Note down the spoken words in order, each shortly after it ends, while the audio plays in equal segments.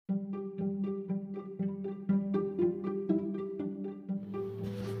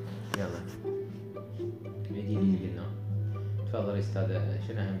تفضل استاذة،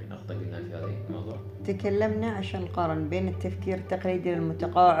 شنو اهم نقطة قلنا في هذه الموضوع؟ تكلمنا عشان نقارن بين التفكير التقليدي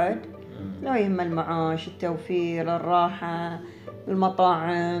للمتقاعد، لا يهم المعاش، التوفير، الراحة،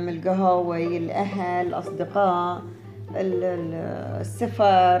 المطاعم، القهاوي، الأهل، الأصدقاء،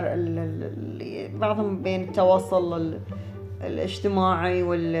 السفر، بعضهم بين التواصل الاجتماعي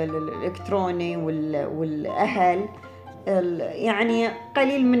والإلكتروني والأهل. يعني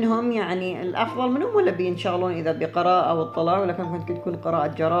قليل منهم، يعني الافضل منهم ولا بينشغلون اذا بقراءه او اطلاع، ولا كانت تكون قراءه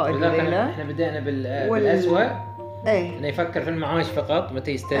جرائد ولا احنا بدأنا بالأسوأ. انه يفكر في المعاش فقط،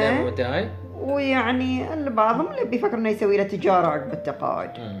 متى يستلم ومتى هاي. ويعني بعضهم اللي بيفكر انه يسوي له تجاره عقب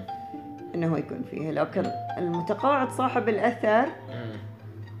التقاعد انه يكون فيه، لكن المتقاعد صاحب الاثر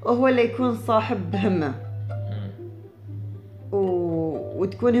وهو اللي يكون صاحب همه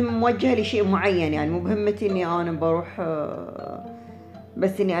وتكون هم موجهة لشيء معين، يعني مو بهمتي اني انا بروح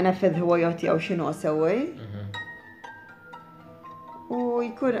بس اني انفذ هواياتي او شنو اسوي،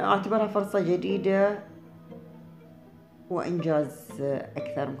 ويكون اعتبرها فرصة جديدة وانجاز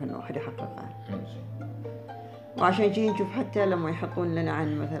اكثر ممكن الواحد يحققه. وعشان شي نشوف حتى لما يحطون لنا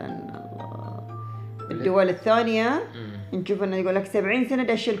عن مثلا الدول الثانية، نشوف انه يقول لك 70 سنة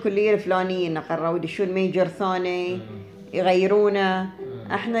دشوا الكلية الفلانية، انه قرروا يدشون ميجر ثاني يغيرونه.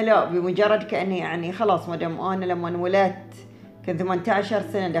 احنا لا، بمجرد كأني يعني خلاص ما دام انا لما انولدت كنت 18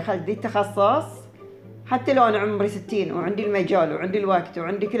 سنة دخلت ذي التخصص، حتى لو انا عمري 60 وعندي المجال وعندي الوقت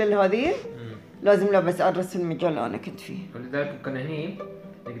وعندي كل هذه، لازم لا بس ادرس في المجال اللي انا كنت فيه. ولذلك كنا هني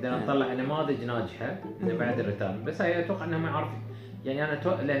نقدر نطلع نماذج ناجحة إنه بعد الريتيرن، بس هي اتوقع انهم يعرفوا. يعني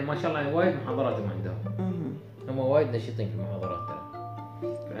انا لان ما شاء الله وايد محاضراتهم عندهم، هم وايد نشيطين في المحاضرات ترى.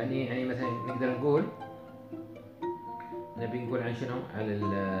 يعني مثلا نقدر نقول نبي نقول عن شنو، على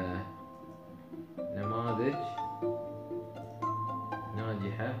النماذج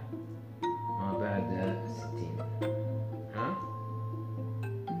ناجحة ما بعد 60. ها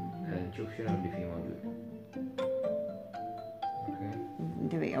نشوف شنو اللي فيه موجود. اوكي،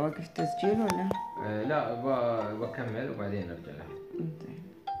 انت اوقف التسجيل ولا؟ لا، بكمل وبعدين نرجع لها.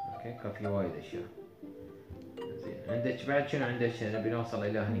 اوكي، كان في وايد اشياء. زين، عندك بعد شنو؟ عندك نبي نوصل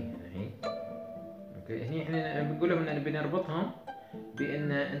الى هني الحين. اوكي، هني احنا بنقول لهم ان نبي نربطهم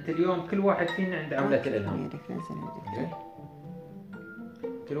بان انت اليوم كل واحد فينا عنده عملة الالهام.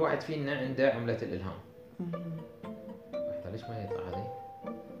 كل واحد فينا عنده عملة الالهام. ليش ما يطلع هذه؟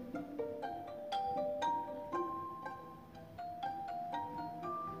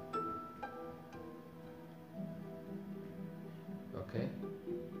 اوكي،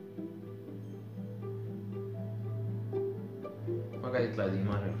 ما قاعد يطلع ذي،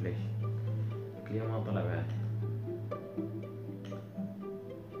 ما اعرف ليش. اليوم ما طلع بعد.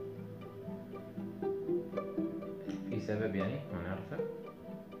 في سبب يعني ما نعرفه.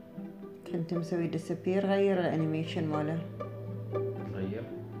 كنت مسوي ديسابير، غير الانيميشن ماله. غير؟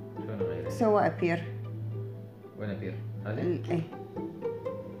 شلون غيره؟ سوى ابير. وين ابير؟ هذا؟ ايه. زين،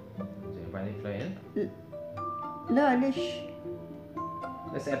 وبعدين فلاين؟ لا ليش؟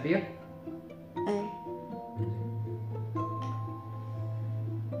 بس ابير؟ ايه.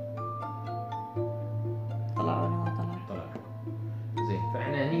 طلع ولا ما طلع؟ طلع. زين،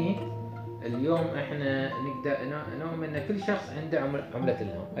 فاحنا هني اليوم احنا نقدر نؤمن ان كل شخص عنده عملة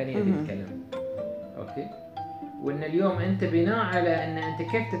الهام. هني نبي نتكلم. اوكي، وان اليوم انت بناء على ان انت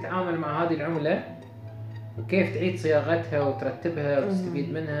كيف تتعامل مع هذه العملة وكيف تعيد صياغتها وترتبها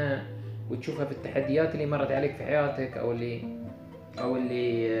وتستفيد منها وتشوفها في التحديات اللي مرت عليك في حياتك او اللي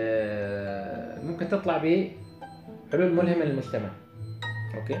ممكن تطلع بحلول ملهمة للمجتمع.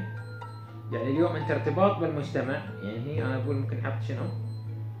 اوكي، يعني اليوم انت ارتباط بالمجتمع، يعني هي انا اقول ممكن نحط شنو؟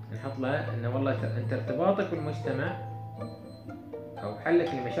 نحط له انه والله انت ارتباطك بالمجتمع او حلك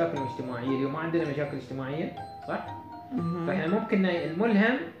للمشاكل الاجتماعيه. اليوم ما عندنا مشاكل اجتماعيه، صح؟ فاحنا ممكن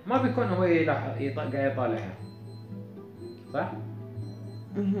الملهم ما بيكون هو قاعد يطالعها، صح؟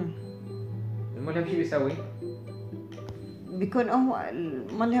 الملهم شو بيسوي؟ بيكون هو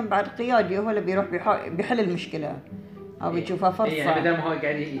الملهم بعد قيادي، هو اللي بيروح بيحل المشكله او بيشوفها فرصه. يعني بدل ما هو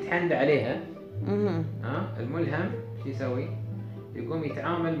قاعد يتحندى عليها، الملهم شو يسوي؟ يقوم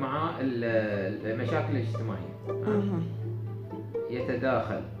يتعامل مع المشاكل الاجتماعيه.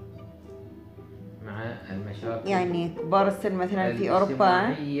 يتداخل مع المشاكل، يعني كبار السن مثلا في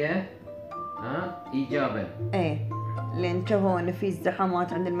اوروبا ايجابا. ايه، لان شافوا ان في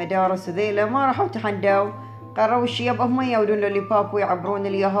ازدحامات عند المدارس وذيلا، ما راحوا تحدوا، قرروا الشياب هم يودون لوليباب ويعبرون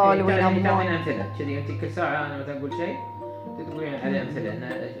اليهال وينامون. تعطين امثله كذي، انت كل ساعه انا مثلا اقول شيء تقولين على امثله ان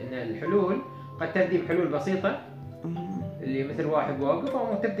الحلول قد تبدي بحلول بسيطه اللي مثل واحد واقف،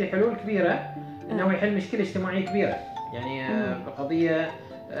 او تبدي حلول كبيره انه يحل مشكله اجتماعيه كبيره، يعني قضيه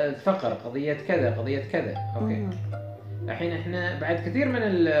فقر، قضيه كذا، قضيه كذا. اوكي، الحين احنا بعد كثير من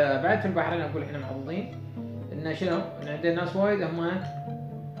بعد في البحرين اقول احنا محظوظين ان شنو؟ ان عندنا ناس وايد هم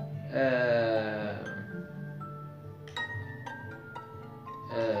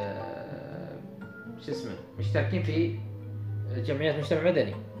شو اسمه مشتركين في جمعيات مجتمع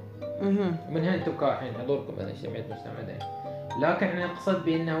مدني. ومنها انتم كاحين حضوركم مثلا جمعية مجتمع مدني. لكن احنا نقصد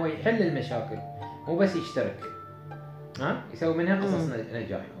بانه هو يحل المشاكل مو بس يشترك. يسوي منها قصص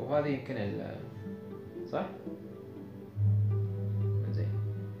نجاح، وهذه يمكن صح؟ زين.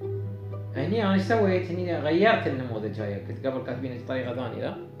 هني انا ايش سويت؟ هني غيرت النموذج هاي، كنت قبل كاتبينه بطريقه ثانيه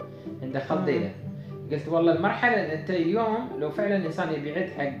لا؟ عند خضيله. قلت والله المرحله انت اليوم لو فعلا الانسان يبي يعد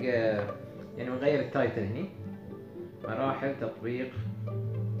حق يعني نغير التايتل هني مراحل تطبيق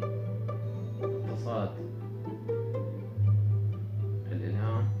اقتصاد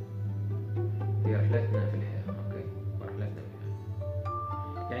الالهام في رحلتنا في الحياه. اوكي، رحلتنا في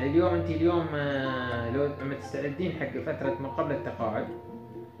الحياه. يعني اليوم انت اليوم لو لما تستعدين حق فتره ما قبل التقاعد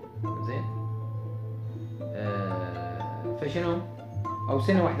زين فشنو؟ او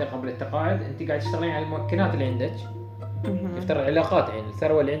سنه واحده قبل التقاعد انت قاعد تشتغلين على الممكنات اللي عندك. يفترض علاقات، يعني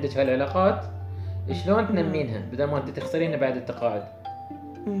الثروه اللي عندك هالعلاقات شلون تنمينها بدل ما انت تخسرينها بعد التقاعد.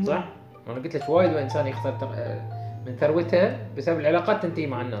 صح؟ انا قلت لك وايد انسان يخسر من ثروته بسبب العلاقات تنتهي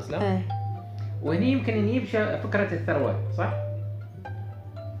مع الناس لا؟ وهني يمكن نجيب فكره الثروه صح؟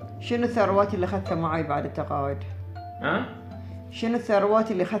 شنو الثروات اللي اخذتها معي بعد التقاعد؟ شنو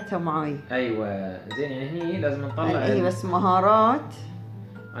الثروات اللي اخذتها معي؟ ايوه زين، يعني هني لازم نطلع اي بس مهارات.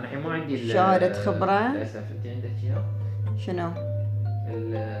 انا الحين ما عندي شهادة خبرة. للاسف انت عندك اياه. شنو؟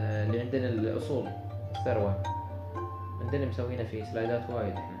 اللي عندنا الاصول الثروه عندنا مسوينه في سلايدات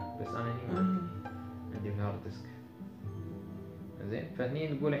وايد احنا، بس انا هني ما عندي في الهارد ديسك. زين، فهني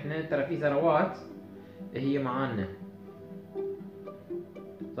نقول احنا ترى في ثروات هي معانا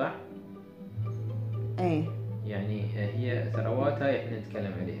صح؟ اي يعني هي ثروات هاي احنا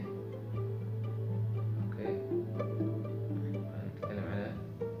نتكلم عليها. اوكي، نتكلم على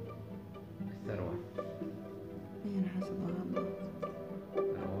الثروة. انا حسب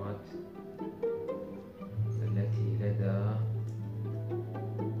الثروات التي لدى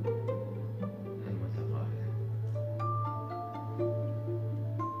المتقاعد.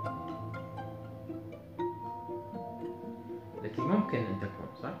 التي ممكن ان تكون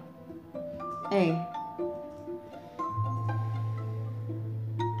صح؟ اي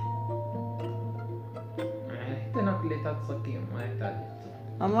هناك اللي تصكيهم ما يحتاج.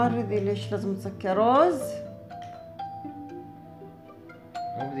 أمر ذي ليش لازم تسكر روز؟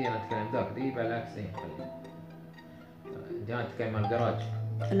 مو بدي انا اتكلم ذاك دي بالعكس هي خلي. انت انا اتكلم مال الجراج.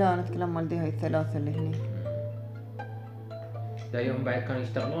 لا انا اتكلم مال دي هاي الثلاثة اللي هني. دا يوم بعد كانوا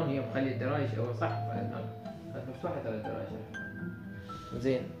يشتغلون يوم خلي الدراج هو صح كانت مفتوحة ترى الدراج.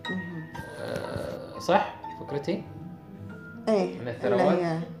 زين. صح فكرتي؟ ايه من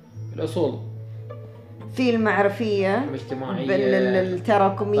الثروات الاصول في المعرفية الاجتماعية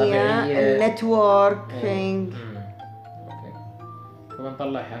التراكمية النتوركينج. اوكي،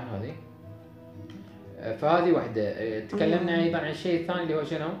 فبنطلعها هذه. فهذه واحدة. تكلمنا ايضا عن الشيء الثاني اللي هو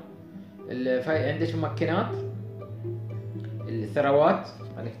شنو؟ عندك ممكنات الثروات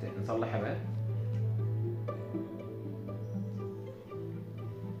نصلحها بعد.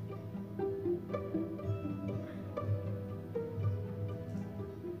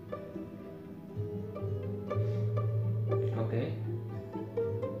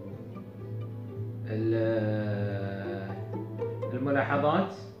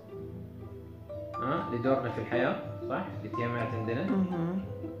 الملاحظات لدورنا في الحياة صح؟ التيامات عندنا.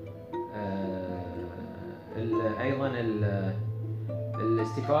 أيضا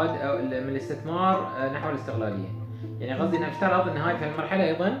الاستفادة أو من الاستثمار نحو الاستغلالية. يعني قصدي أن افترض أن هاي في المرحلة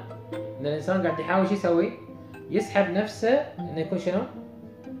أيضا أن الإنسان قاعد يحاول شو يسوي؟ يسحب نفسه أنه يكون شنو؟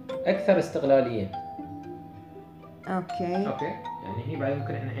 أكثر استغلالية. أوكي. يعني هني بعد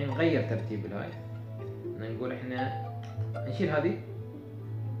ممكن إحنا الحين نغير ترتيب الهاي. نقول إحنا نشيل هذه.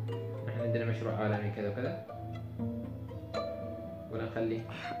 إحنا عندنا مشروع عالمي كذا وكذا. ولا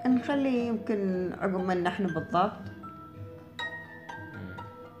نخلي يمكن عقب ما نحن بالضبط.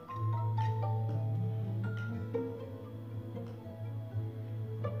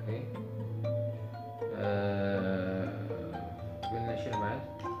 اوكي. قلنا شنو بعد؟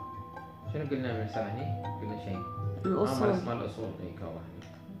 شنو قلنا من ساعة هني؟ قلنا شيء. الأصول. اسمها الأصول اي كواحد.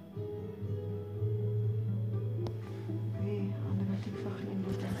 ايه انا قلت لك فخلي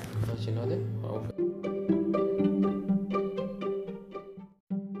شنو هذا؟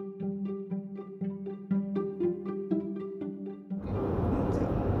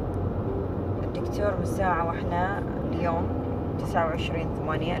 الدكتور بالساعة واحنا اليوم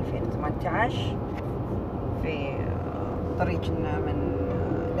 29/8/2018 في طريقنا من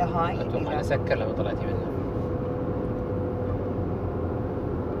لاهاي. اتوقع نسكر لما طلعتي منه.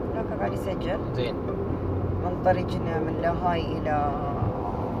 لا قاعد يسجل. زين. من طريقنا من لاهاي الى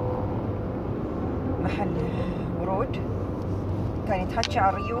محل ورود كان يتحكى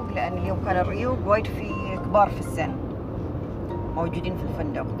عن الريوق، لان اليوم كان الريوق وايد في كبار في السن موجودين في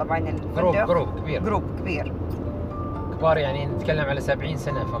الفندق. طبعا الفندق جروب كبير كبار، يعني نتكلم على 70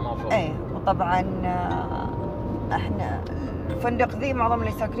 سنة فما فوق. ايه، وطبعا احنا الفندق ذي معظم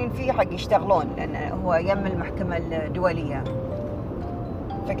اللي ساكنين فيه حق يشتغلون، لان هو يم المحكمة الدولية.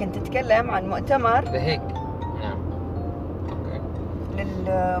 فكنت تتكلم عن مؤتمر لهيك. نعم. اوكي.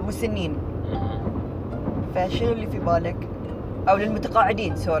 للمسنين. فشنو اللي في بالك؟ او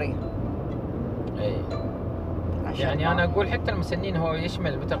للمتقاعدين، سوري. اي. يعني انا اقول حتى المسنين هو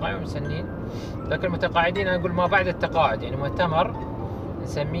يشمل المتقاعدين والمسنين، لكن المتقاعدين انا اقول ما بعد التقاعد، يعني مؤتمر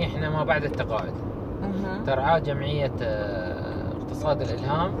نسميه احنا ما بعد التقاعد. ترعاه جمعية اقتصاد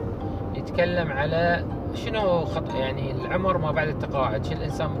الإلهام، يتكلم على شنو يعني العمر ما بعد التقاعد، شو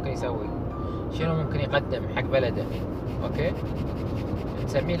الإنسان ممكن يسوي، شنو ممكن يقدم حق بلده. اوكي،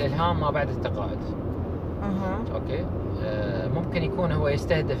 نسميه الإلهام ما بعد التقاعد. اوكي. ممكن يكون هو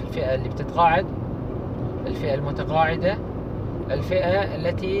يستهدف الفئة اللي بتتقاعد، الفئة المتقاعدة، الفئة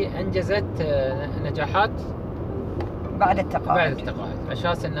التي أنجزت نجاحات بعد التقاعد،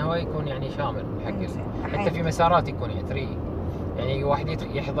 أساس أنه هو يكون يعني شامل حق حتى في مسارات يكون يعني واحد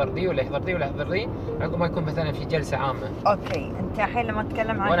يحضر دي ولا يحضر دي ولا يحضر دي، عقب ما يكون مثلا في جلسة عامة. اوكي، انت الحين لما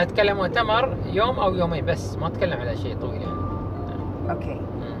تتكلم عن، وانا اتكلم مؤتمر يوم او يومين بس، ما اتكلم على شيء طويل يعني. اوكي.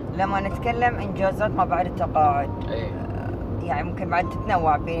 لما نتكلم انجازات ما بعد التقاعد، يعني ممكن بعد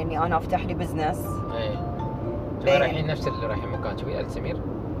تتنوع بين اني انا افتح لي بزنس. رايحين نفس اللي رايحين مكان، شوفي ال سمير.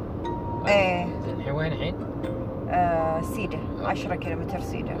 زين، الحين وين الحين؟ سيدة. 10 كيلومتر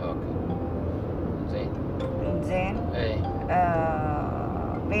سيدة. اوكي. زين.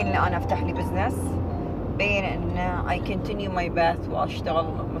 بين ان انا افتح لي بزنس، بين ان اي كونتينيو ماي باث واشتغل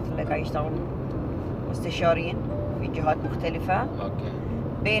مثل اللي قاعد يشتغل مستشارين في جهات مختلفة. اوكي.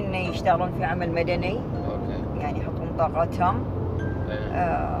 بين ان يشتغلون في عمل مدني. اوكي. يعني يحطون طاقتهم.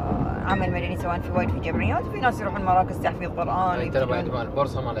 عمل مدني سواء في وايد في جمعيات، وفي ناس يروحون مراكز تحفيظ قرآن. ترى بعد مال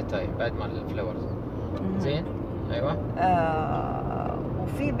البورصة مال التايم، بعد مال الفلاورز. زين. ايوه.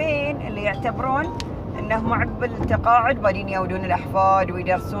 وفي بين اللي يعتبرون انهم عقب التقاعد بعدين يودون الاحفاد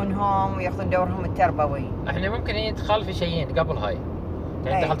ويدرسونهم وياخذون دورهم التربوي. احنا ممكن ندخل في شيئين قبل هاي،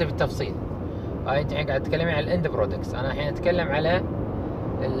 يعني دخلت في التفصيل. هاي انت الحين قاعد تتكلمي على الاند برودكتس، انا الحين اتكلم على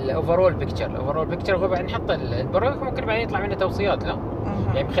الاوفرول بيكتشر. الاوفرول بيكتشر هو بعدين نحط البرودكت، ممكن بعدين يطلع منه توصيات. لا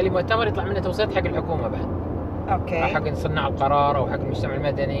يعني بخلي مؤتمر يطلع منه توصيات حق الحكومه بعد. اوكي. حق صناع القرار او حق المجتمع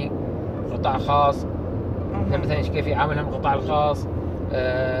المدني، قطاع خاص. مثلا كيف يعاملهم القطاع الخاص،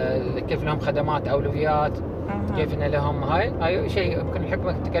 كيف لهم خدمات اولويات، كيف ان لهم هاي شيء يمكن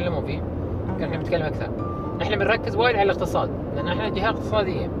الحكومه تتكلموا فيه، يمكن احنا نتكلم اكثر. احنا بنركز وايد على الاقتصاد لان احنا جهه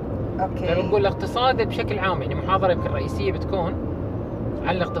اقتصاديه. اوكي. فنقول الاقتصاد بشكل عام، يعني محاضره يمكن رئيسيه بتكون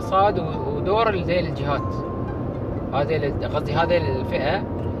عن الاقتصاد ودور هذه الجهات، قصدي هذه الفئه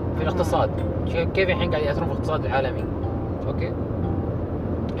في الاقتصاد، كيف الحين قاعد ياثرون في الاقتصاد العالمي. اوكي.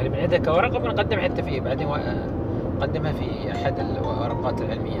 يعني بنعدها كورقه بنقدم حتى فيه بعدين نقدمها في احد الورقات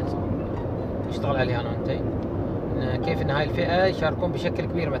العلميه نشتغل عليها انا وانتي، كيف ان هاي الفئه يشاركون بشكل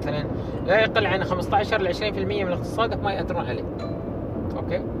كبير، مثلا لا يقل عن 15 ل 20% من الاقتصاد ما ياثرون عليه.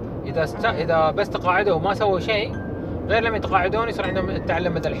 اوكي. اذا بس تقاعدوا وما سووا شيء، غير لما يتقاعدون يصير عندهم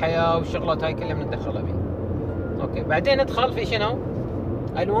التعلم مدى الحياه والشغلات هاي كلها بندخلها فيه. اوكي. بعدين ندخل في شنو؟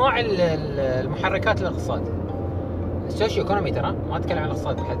 انواع المحركات الاقتصاد. السوشيو ايكونومي، ترى ما اتكلم عن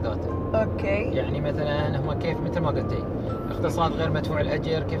الاقتصاد بحد ذاته. اوكي. يعني مثلا هم كيف مثل ما قلتي اقتصاد غير مدفوع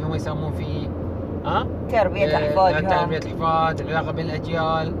الاجر، كيف هم يسمون فيه تربيه احفادهم، تربيه الاحفاد، العلاقه بين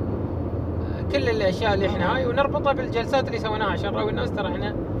الاجيال، كل الاشياء اللي احنا هاي، ونربطها بالجلسات اللي سويناها عشان نراوي الناس ترى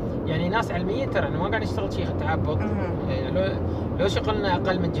احنا يعني ناس علميين، ترى احنا ما قاعد نشتغل شيء تعبط. يعني لو شغلنا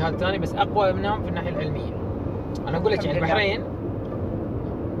اقل من جهات ثانيه بس اقوى منهم في الناحيه العلميه. انا اقول لك يعني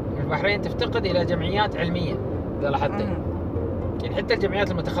البحرين تفتقد الى جمعيات علميه اذا لاحظتي. يعني حتى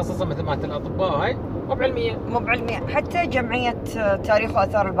الجمعيات المتخصصه مثل ما الاطباء هاي مو بعلميه، حتى جمعيه تاريخ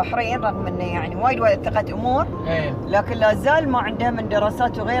واثار البحرين رغم انه يعني وايد اتقت امور، لكن لا زال ما عندها من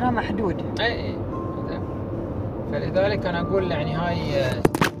دراسات وغيرها محدود. اي. فلذلك انا اقول يعني هاي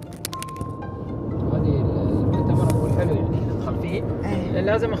هذه المؤتمر اقول حلو يعني ندخل فيه.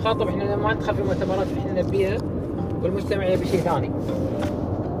 لازم نخاطب، احنا ما ندخل في مؤتمرات احنا نبيها والمجتمع يبي شيء ثاني،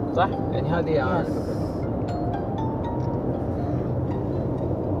 صح؟ يعني هذه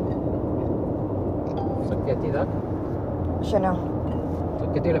سكتي ذاك؟ شنو؟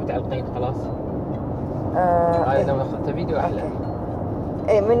 سكتي ولا بتعلقين خلاص؟ هاي لو اخذت فيديو احلى.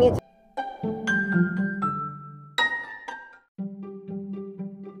 ايه من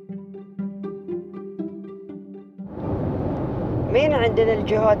مين عندنا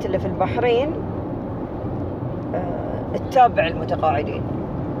الجهات اللي في البحرين تتابع المتقاعدين؟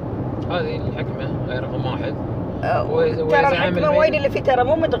 هذه الحكمة هاي رقم واحد. ترى الحكمة وايد اللي فيه ترى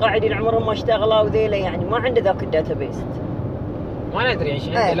مو متقاعدين عمرهم ما اشتغلوا وذيلا، يعني ما عنده ذاك الداتا بيس. ما ندري ايش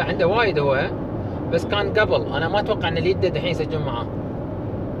عنده. لا عنده وايد هو، بس كان قبل. انا ما اتوقع ان اللي يدد الحين يسجلون معاه.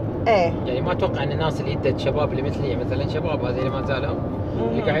 يعني ما اتوقع ان الناس اللي يدد شباب اللي مثلي مثلا، شباب هذول ما زالوا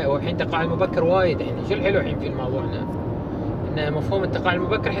اللي قاعد. والحين تقاعد مبكر وايد الحين. شو الحلو الحين في الموضوع ان مفهوم التقاعد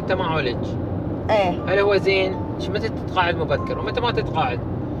المبكر حتى ما عولج. هل هو زين؟ متى تتقاعد مبكر ومتى ما تتقاعد؟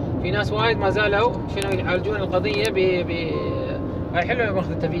 في ناس وايد ما زالوا شنو يعالجون القضيه هاي حلوه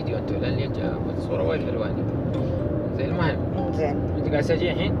ماخذته فيديو انتم، لان الصوره وايد حلوه عندي. زين المهم زين انت قاعد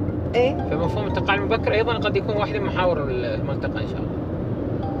تسجلين الحين؟ فمفهوم التقاعد المبكر ايضا قد يكون واحد من محاور الملتقى ان شاء الله.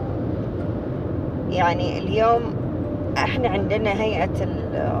 يعني اليوم احنا عندنا هيئه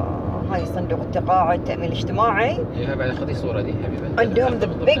هاي صندوق التقاعد التامين الاجتماعي. ايه بعد خذي الصوره دي حبيبه. عندهم the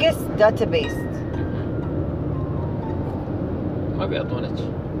biggest database. ما بيعطونك.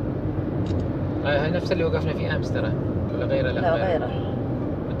 هاي نفس اللي وقفنا فيه امس ترى، ولا غيره؟ لا غيره.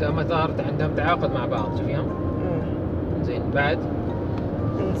 انت هم ظهرت عندهم تعاقد مع بعض، شوفيهم. زين بعد.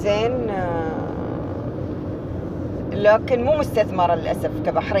 زين لكن مو مستثمره للاسف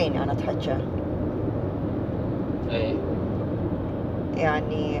كبحرين انا اتحكى. اي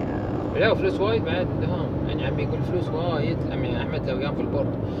يعني لا فلوس وايد بعد عندهم. يعني عمي يقول فلوس وايد. عمي احمد لو يام في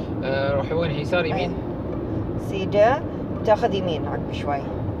البورد. روحي وين؟ يسار يمين. سيده تاخذ يمين عقب شوي.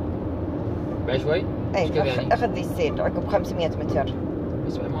 بعد شوي؟ يعني؟ اخذ ذي السيد عقب 500 متر.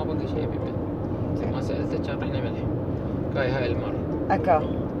 بس ما بقي شيء بيبي. ما سالتك كان رحنا ملح. هاي المر. اكا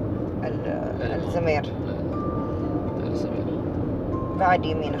الزمير. الزمير. بعد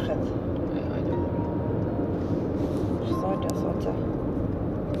يمين اخذ. ايش صوته؟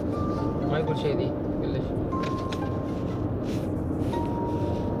 ما يقول شيء ذي كلش.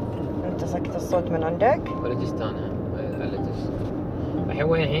 انت سكت الصوت من عندك؟ ولا جست انا خليتش. الحين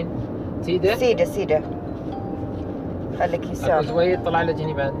وين الحين؟ سيده خليك يسار. زويد طلع له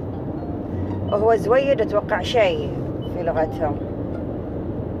جني بعد. هو زويد اتوقع شيء في لغتهم.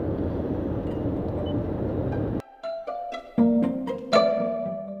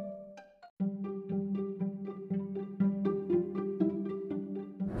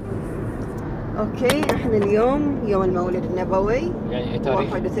 اوكي احنا اليوم يوم المولد النبوي، يعني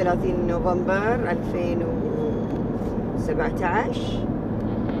تاريخ 31 نوفمبر 2017،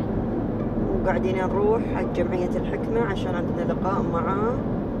 وقاعدين نروح حق جمعية الحكمة عشان عندنا لقاء مع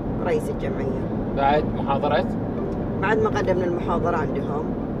رئيس الجمعية بعد محاضرة. بعد ما قدمنا المحاضرة عندهم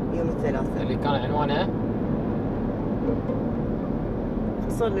يوم الثلاثاء اللي كان عنوانها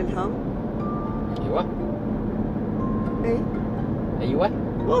وصل للهم. ايوه ايه ايوه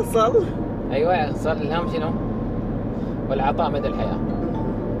وصل. ايوه صار الهام شنو؟ والعطاء مدى الحياه.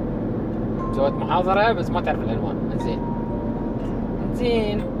 سويت محاضره بس ما تعرف العنوان.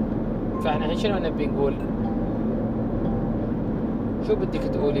 زين فاحنا الحين شنو نبي نقول؟ شو بدك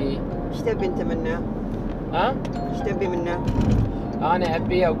تقولي؟ ايش تبي انت منا؟ ايش تبي منا؟ انا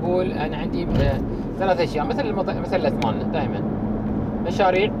ابي اقول انا عندي 3 اشياء مثل الاثمان دائما.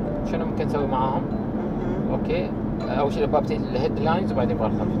 مشاريع شنو ممكن نسوي معاهم؟ اوكي اول شيء ببتدي الهيد لاينز وبعدين بدخل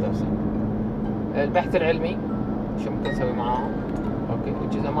في التفصيل. البحث العلمي شو ممكن نسوي معاهم؟ اوكي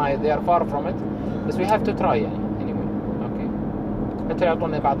which is they are far from it بس we have to try يعني anyway. اوكي حتى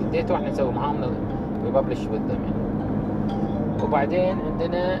يعطونا بعض الديتا واحنا نسوي معاهم وببلش with them يعني. وبعدين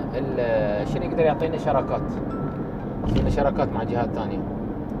عندنا شنو يقدر يعطينا شراكات. عندنا شراكات مع جهات ثانيه.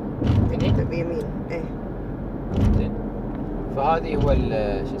 تبي يمين ايه. زين فهذه هو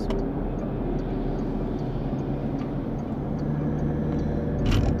شو اسمه.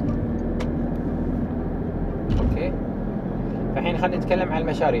 الحين خلينا نتكلم عن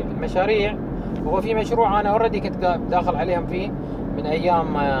المشاريع. هو في مشروع انا اوريدي كنت داخل عليهم فيه من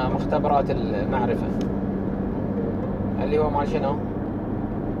ايام مختبرات المعرفه اللي هو مال شنو؟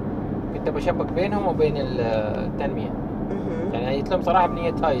 كنت بشبك بينهم وبين التنميه. يعني جيت لهم صراحه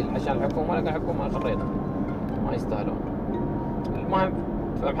بنيه هاي عشان الحكومه، لكن الحكومه خريتها ما يستاهلون. المهم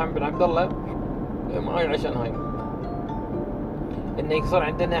فمحمد بن عبد الله معي عشان هاي انه يصير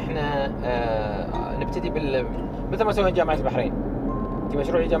عندنا احنا نبتدي مثل ما سوينا جامعة البحرين. في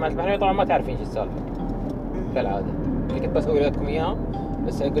مشروع جامعة البحرين طبعا ما تعرفين شو السالفة كالعادة، اللي كنت بسوي لكم اياه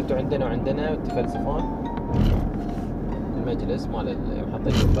بس قلتوا عندنا وتفلسفون المجلس مال يوم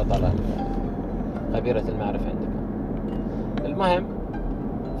حطيت البطلة خبيرة المعرفة عندكم. المهم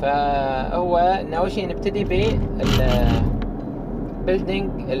فهو إن أول شيء نبتدي building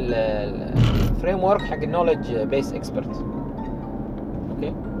الفريم حق النولج بيس اكسبرت.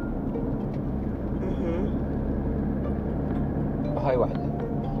 اوكي هاي واحدة.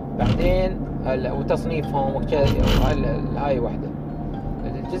 بعدين وتصنيفهم وكذا، هاي واحدة.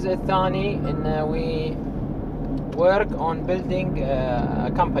 الجزء الثاني إن we work on building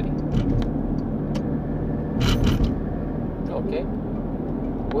a company. اوكي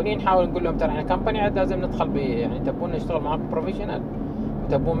وني نحاول نقول لهم ترى احنا كمباني عاد لازم ندخل يعني تبون نشتغل معاكم بروفيشنال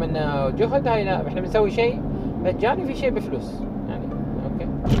وتبون منا جهد، هاي لا احنا بنسوي شيء مجاني في شيء بفلوس يعني. اوكي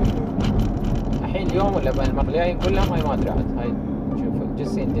الحين اليوم ولا المره الجايه نقول لهم هاي ما ادري عاد، هاي شوف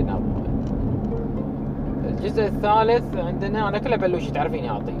الجزئين دينار. الجزء الثالث عندنا انا كله بلوش تعرفين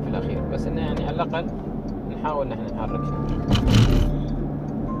اعطيه في الاخير، بس انه يعني على الاقل نحاول نحن نحرك شيء.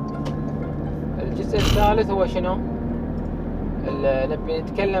 الجزء الثالث هو شنو؟ نبي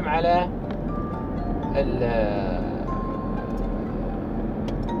نتكلم على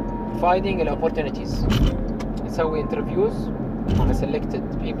finding the opportunities. نسوي interviews مع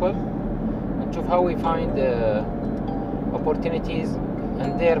selected people ونشوف how we find opportunities in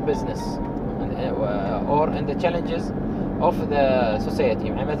their business or in the challenges of the society.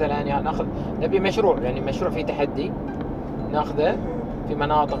 يعني مثلا ناخذ نبي مشروع، يعني مشروع فيه تحدي ناخذه في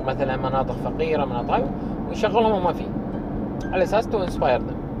مناطق مثلا مناطق فقيرة مناطق ونشغلهم وما فيه على اساس تو انسباير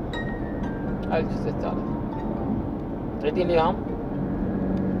ذم. هذا الجزء الثالث. تعيدين لي اياهم؟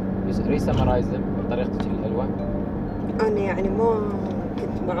 ريسمرايز ذم بطريقتك الحلوه. انا يعني ما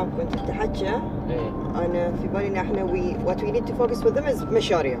كنت معاكم كنت تحكي. ايه انا في بالي ان احنا what we need to focus with them is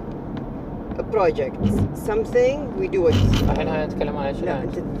مشاريع projects something we do it. الحين هاي نتكلم عن ايش؟ لا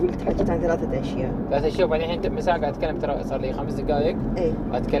انت قلت حكيت عن 3 اشياء. 3 اشياء وبعدين الحين انت مساء قاعد اتكلم، ترى صار لي 5 دقائق. ايه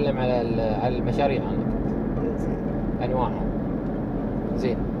اتكلم على المشاريع عندك انواعهم.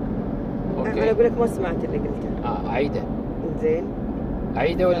 زين اوكي انا اقول لك ما سمعت اللي قلته. اعيده. زين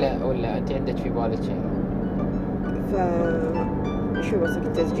اعيده ولا انت عندك في بالك شيء؟ شو وصل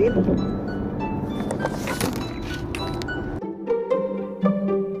التسجيل؟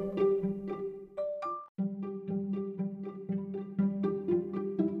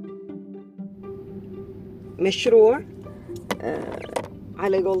 مشروع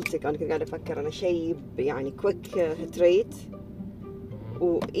على قولتك انا كنت قاعده افكر انا شيء يعني كويك هتريت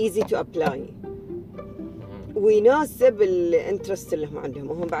وايزي تو ابلاي ويناسب الانترست اللي هم عندهم.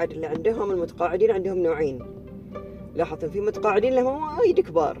 وهم بعد اللي عندهم المتقاعدين عندهم نوعين. لاحظتوا في متقاعدين لهم وايد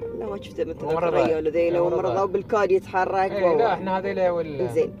كبار، لا ما شفت مثل الرجال ذيلا ومرضى وبالكاد يتحرك. لا احنا هذيلا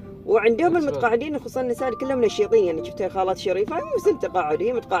زين. وعندهم المتقاعدين خصوصا النساء كلهم نشيطين، يعني شفتها خالات شريفه مو سن تقاعد،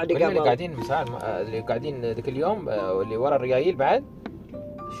 هي متقاعده قبل. اللي قاعدين مساء اللي قاعدين ذاك اليوم واللي ورا الريايل بعد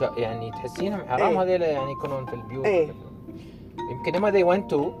يعني تحسينهم حرام. هذيلا يعني يكونون في البيوت. يمكن ما they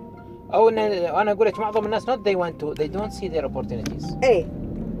want to او انا اقول لك معظم الناس not they want to they don't see their opportunities.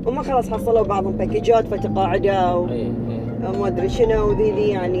 هم خلاص حصلوا بعضهم باكجات فتقاعدوا. ما ادري شنو ذي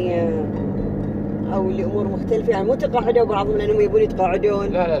يعني او لامور مختلفه، يعني مو تقاعدوا بعضهم لانهم يبون يتقاعدون.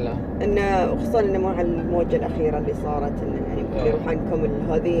 لا انه خصوصا انه مع الموجه الاخيره اللي صارت انه يعني يروح عنكم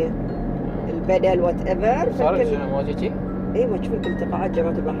هذه البدل وات ايفر. صارت شنو موجتي؟ اي ما تشوفون كل تقاعد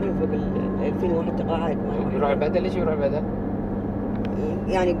جماعه البحرين فوق 2001 تقاعد. يروح البدل. ليش يروح البدل؟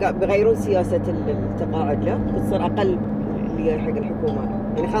 يعني بيغيرون سياسه التقاعد له بتصير اقل اللي حق الحكومه.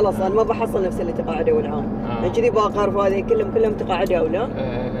 يعني خلاص انا ما بحصل نفس اللي تقاعدوا العام. يعني كذي باقر وهذه كلهم تقاعدوا لا.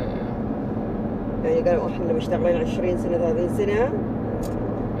 يعني قالوا احنا مشتغلين 20 سنه 30 سنه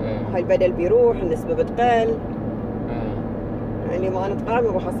هاي البدل بيروح النسبه بتقل. يعني ما انا اتقاعد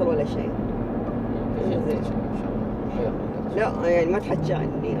ما بحصل ولا شيء. لا يعني ما تحكي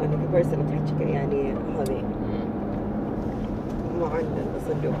عني انا كبيرسون تحكي يعني هذه ما عندنا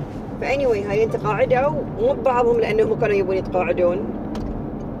صدق. فانيوي هاي تقاعدوا مو بعضهم لانهم كانوا يبون يتقاعدون،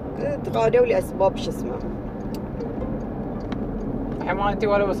 تقاعدوا لاسباب شو اسمه. الحين ما انت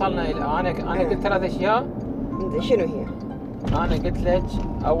ولا وصلنا الى انا قلت 3 اشياء. شنو هي؟ انا قلت لك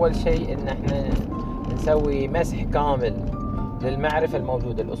اول شيء ان احنا نسوي مسح كامل للمعرفه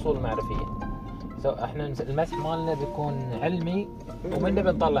الموجوده، الاصول المعرفيه. احنا المسح مالنا بيكون علمي ومنه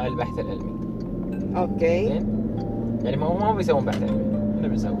بنطلع البحث العلمي. اوكي. يعني ما بيسوون بحث علمي، احنا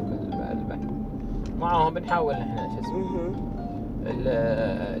بنسوي البحث معاهم. بنحاول احنا شو اسمه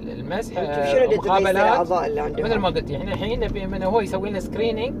المسح مقابلات مثل ما قلت. احنا الحين نبي من هو يسوي لنا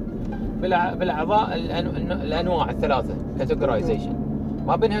سكرينينج بالاعضاء الانواع الثلاثه كاتيجورايزيشن.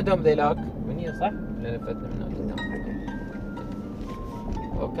 ما بنهدهم ذيلاك من هي صح؟ اللي لفتنا من قدام.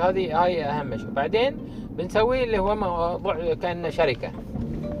 اوكي هاي اهم شيء. بعدين بنسوي اللي هو موضوع كانه شركه.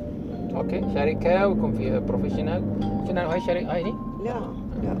 اوكي شركه ويكون في بروفيشنال. شنو هاي شركه هاي؟ لا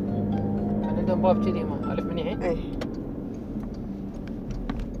لا. كان عندهم باب كذي ما ألف من الحين. ايه.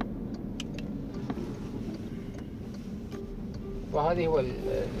 وهذه هو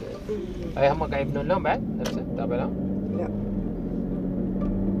هاي هم قاعد يبنون لهم بعد نفسه تابع لهم. لا.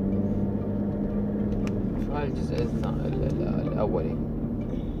 شو هاي الجزء الأولي،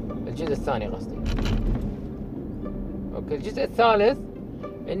 الجزء الثاني قصدي. اوكي الجزء الثالث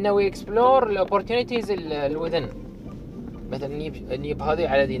انه وي اكسبلور الاوبورتونيتيز الوذن، مثلا نجيب هذه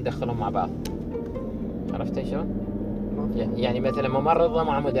على دي ندخلهم مع بعض. عرفت شلون؟ يعني مثلا ممرضة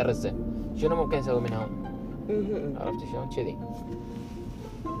مع مدرسة شنو ممكن نسوي منهم؟ عرفت شلون؟ كذي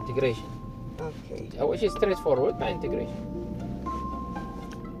انتجريشن. اوكي. اول شيء ستريت فورورد مع انتجريشن.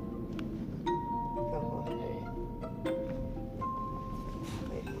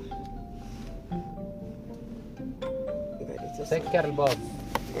 سكر الباب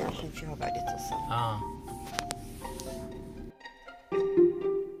عشان نشوفها بعد يتصل.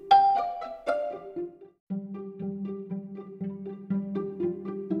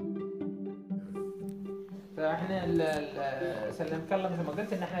 فاحنا نتكلم مثل ما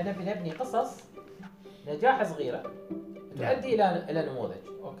قلت ان احنا نبني قصص نجاح صغيره تؤدي الى نموذج.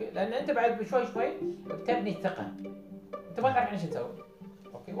 اوكي لان انت بعد شوي بتبني الثقه. انت ما تعرف احنا شو نسوي.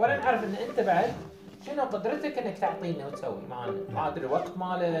 اوكي ولا نعرف ان انت بعد شنو قدرتك انك تعطينا وتسوي معنا. ما ادري الوقت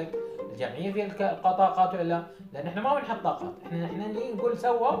مالك، الجمعيه فيها طاقات ولا لا، لان احنا ما بنحط طاقات. احنا نجي نقول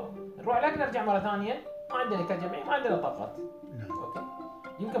سووا نروح لك نرجع مره ثانيه ما عندنا كجمعيه ما عندنا طاقات. اوكي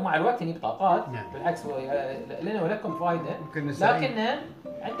يمكن مع الوقت نجيب طاقات. بالعكس لنا ولكم فائده، لكن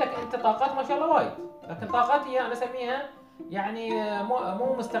عندك انت طاقات ما شاء الله وايد، لكن طاقاتي انا اسميها يعني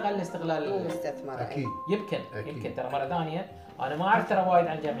مو مستغل استغلال مستثمر. اكيد يمكن ترى مره ثانيه انا ما اعرف ترى وايد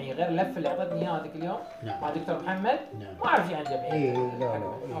عن الجمعيه غير اللف اللي اعطتني اياه هذيك اليوم مع دكتور محمد. ما اعرف شيء عن الجمعيه.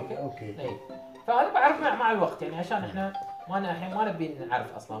 اوكي فهذا بعرف مع الوقت يعني عشان احنا ما الحين ما نبي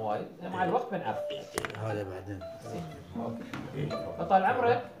نعرف اصلا وايد، مع الوقت بنعرف هذا بعدين. اوكي فطال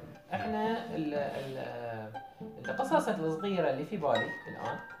عمرك احنا القصص الصغيره اللي في بالي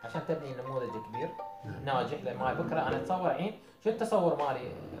الان عشان تبني نموذج كبير ناجح. لما بكره انا اتصور الحين شو التصور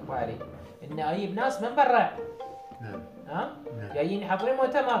مالي ابو علي؟ ان اجيب ناس من برا. جايين يحضرون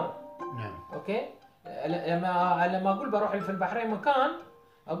مؤتمر. اوكي لما اقول بروح في البحرين مكان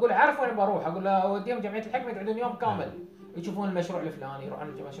اقول عارف وين بروح، اقول اوديهم جمعيه الحكمه يقعدون يوم كامل يشوفون المشروع الفلاني، يروحون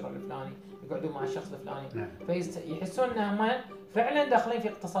المشروع الفلاني، يقعدون مع الشخص الفلاني. فيحسون انهم فعلا داخلين في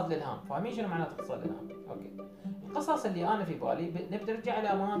اقتصاد الالهام. فاهمين شنو معناته اقتصاد الالهام؟ اوكي القصص اللي انا في بالي نبدا نرجع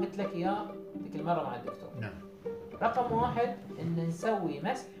على ما قلت لك اياه ذيك المره مع الدكتور. رقم واحد ان نسوي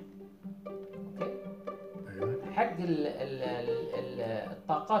مسح اوكي حق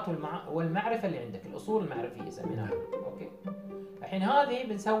الطاقات والمعرفه اللي عندك، الاصول المعرفيه يسميناها. اوكي الحين هذه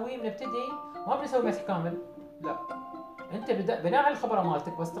بنبتدي ما بنسوي مسح كامل، لا انت بناء على الخبره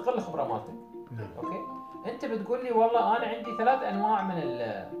مالتك واستغل الخبره مالتك. اوكي انت بتقول لي والله انا عندي 3 انواع من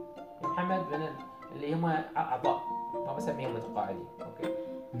محمد من اللي هم اعضاء ما بسميهم متقاعدين. اوكي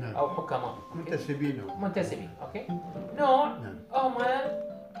او حكماء منتسبين. اوكي نوع هم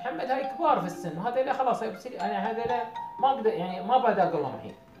محمد هاي كبار في السن وهذا خلاص انا هذا ما اقدر يعني ما بقدر اقولهم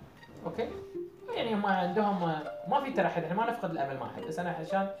الحين. اوكي يعني هم عندهم ما في ترحل، احنا ما نفقد الامل مع احد، بس انا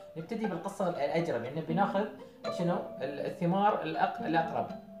عشان نبتدي بالقصه الاجرب يعني بناخذ شنو الثمار الاقرب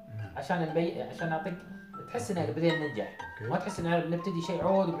عشان نعطيك تحس ان بدينا ننجح. ما تحس ان بنبتدي شيء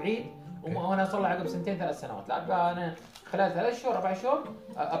عود بعيد وانا اوصل له عقب 2 3 سنوات. لا انا خلال 3 شهور 4 شهور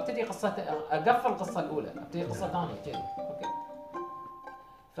ابتدي قصه، اقفل القصه الاولى ابتدي قصه ثانيه كذي. اوكي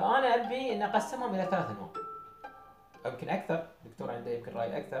فانا ابي ان اقسمهم الى 3 انواع يمكن اكثر. دكتور عنده يمكن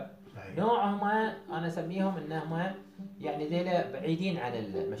راي اكثر. نوع هم انا اسميهم انهم يعني ذيلا بعيدين عن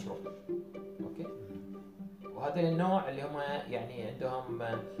المشروع. اوكي وهذا النوع اللي هم يعني عندهم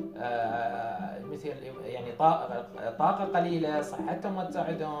مثل يعني طاقه قليله، صحتهم ما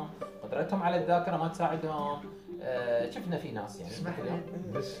تساعدهم، قدرتهم على الذاكره ما تساعدهم. شفنا في ناس يعني اسمح لي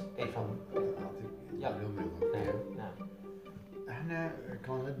بس تفضل يلا نعم احنا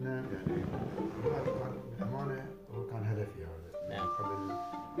كان عندنا يعني هذا كان بامانه هو كان هدفي هذا قبل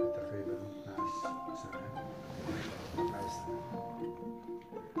تقريبا 12 سنه 12 سنه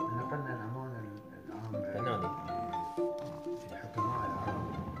نقلنا الامانه العامه في حكماء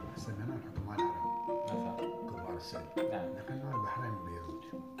العرب سميناهم حكماء العرب كبار السن. نقلنا البحرين بيروت.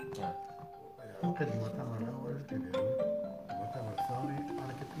 عقد المؤتمر الاول في بيروت، المؤتمر الثاني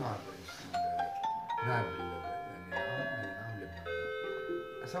انا كنت نائب الامين العام لبنان.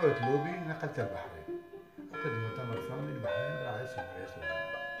 سويت لوبي نقلت البحرين. عقد المؤتمر الثاني البحرين رئيس الوزراء.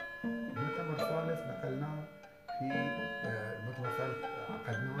 المؤتمر الثالث نقلناه في المؤتمر الثالث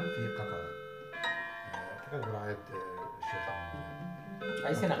عقدناه في قطر تحت برعاية الشيخ المنذر.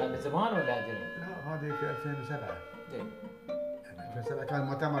 اي سنه من زمان ولا قديم؟ لا هذه في 2007. زين. يعني 2007 كان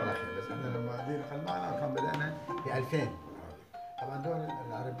المؤتمر الاخير، بس احنا لما دخلنا كان بدانا في 2000. طبعا الدول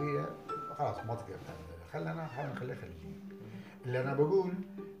العربيه خلاص ما تقدر تعمل، خلينا خليجي. اللي انا بقول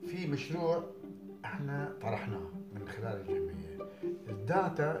في مشروع احنا طرحناه من خلال الجمعيه،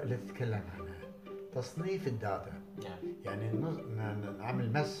 الداتا اللي تتكلم عنها، تصنيف الداتا. يعني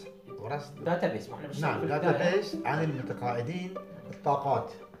نعمل مس ورصد داتا بيس، ما احنا بنشتغل نعم داتا بيس عن المتقاعدين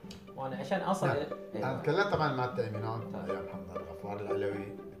الطاقات. وانا عشان اصل نعم. انا تكلمت طبعا مع التامينات ايام حمد الغفار العلوي،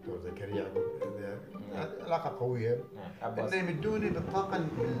 الدكتور زكريا علاقه قويه، انه يمدوني بالطاقه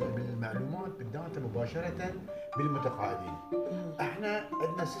بالمعلومات بالداتا مباشره بالمتقاعدين. احنا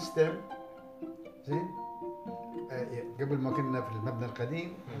عندنا سيستم زين قبل ما كنا في المبنى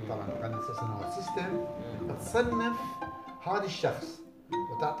القديم، طبعا قبل 6 سنوات، سيستم تصنف هذا الشخص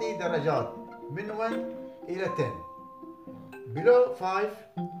وتعطيه درجات من 1 إلى 10. بلو 5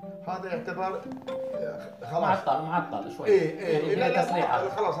 هذا يعتبر خلاص معطل شوي. ايه لا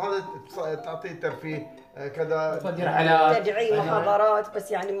خلاص هذا تعطيه ترفيه كذا، تودي رحلات تدعي محاضرات،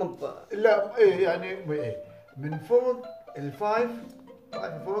 بس يعني مو لا ايه يعني ايه من فوق الفايف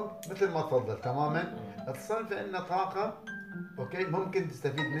فوق مثل ما تفضل تماما، تصنف انه طاقه اوكي ممكن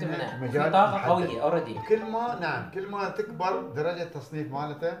تستفيد منها في مجال طاقه قويه اوريدي. كل ما تكبر درجه التصنيف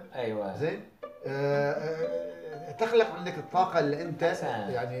مالته. ايوه زين تخلق عندك الطاقه اللي انت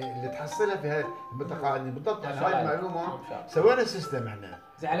يعني اللي تحصلها في هاي المتقاعدين بالضبط. يعني هاي المعلومه سوينا سيستم احنا.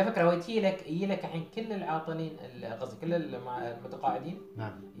 زين على فكره هو يجي لك الحين كل العاطلين قصدي كل المتقاعدين.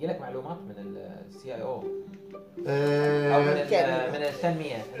 نعم يجي لك معلومات من السي اي او او من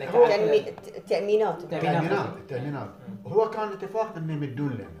التنميه التأمينات. هو كان اتفاق انه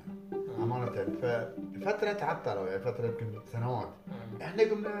يمدون لنا امانه، ففتره تعطلوا يعني فتره يمكن سنوات. احنا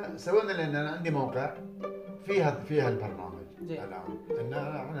قمنا سوينا لان انا عندي موقع فيها البرنامج الان، ان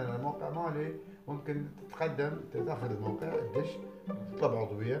احنا الموقع مالي ممكن تتقدم تاخذ الموقع تدش تطلب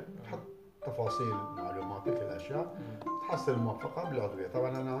عضويه تحط تفاصيل معلوماتك الاشياء تحصل الموافقه بالعضويه. طبعا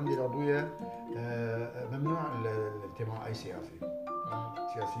انا عندي العضويه ممنوع الانتماء اي سياسي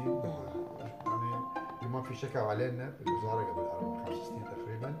يعني ما في شكاوى علينا في الوزاره قبل 5 سنين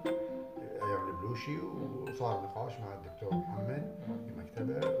تقريبا ايام البلوشي، وصار نقاش مع الدكتور محمد في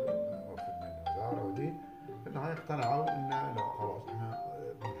مكتبه وفد من الوزاره ودي، في النهايه اقتنعوا انه لا خلاص احنا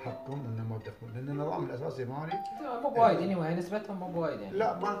بنحكم انه ما تدخل، لان النظام الاساسي مالي مو بوايد يعني نسبتهم مو بوايد يعني.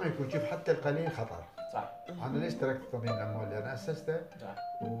 لا ما يكون، شوف حتى القليل خطر. صح. انا ليش تركت تنظيم الاموال؟ لان اسسته صح.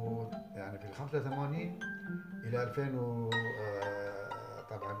 ويعني في 85 الى 2000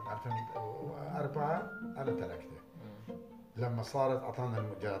 طبعا 2004 انا تركته. لما صارت اعطانا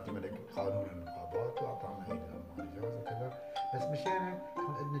جلاله الملك قانون النقابات واعطانا ايد الاموال جواز وكذا، بس مشينا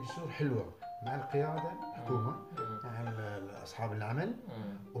كان عندنا جسور حلوه مع القياده الحكومه مع اصحاب العمل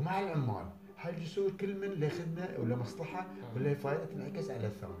ومع العمال. هاي الجسور كل من له خدمه ولا مصلحه ولا فائده تنعكس على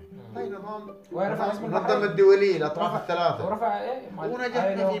الثاني. هاي نظام المنظمه الدوليه الاطراف الثلاثه ورفع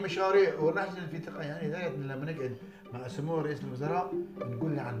ونجحنا في مشاريع ونحن في يعني لدرجه لما نقعد مع سمو رئيس الوزراء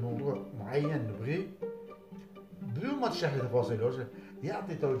نقول له عن موضوع معين نبغيه بدون ما تشرح لي تفاصيله،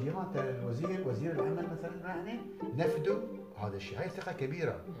 يعطي توجيهات وزير العمل مثلا يعني نفذوا هذا الشيء. هاي ثقه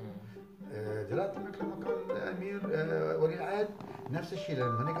كبيره. جلاله الملك لما كان امير ولي العهد نفس الشيء،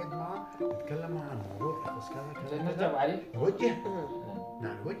 لما نقعد معه نتكلم عن موضوع يخص كذا نرجع عليه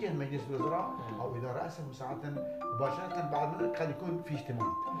نوجه مجلس الوزراء او اذا راسه مساعده مباشره بعد ما قد يكون في اجتماع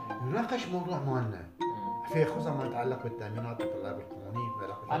يناقش موضوع مالنا في خصوصا ما يتعلق بالتامينات والطلاب القانونيين.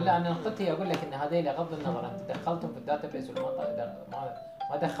 لا انا نقطتي اقول لك ان هذيل بغض النظر انت دخلتهم في الداتا بيس ولا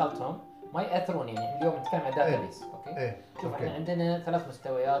ما دخلتهم ما ياثرون. يعني اليوم نتكلم عن داتا بيس اوكي. شوف احنا عندنا 3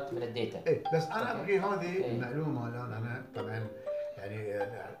 مستويات من الداتا. بس انا ابغي هذه المعلومه الان. انا طبعا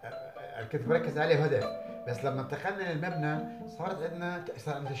يعني كنت بركز عليه هدف، بس لما انتقلنا للمبنى صار عندنا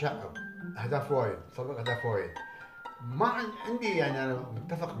تشعب اهداف وايد، صار اهداف وايد. ما عندي يعني انا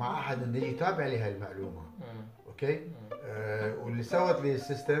متفق مع احد انه يتابع لي هاي المعلومه. اوكي واللي سوت لي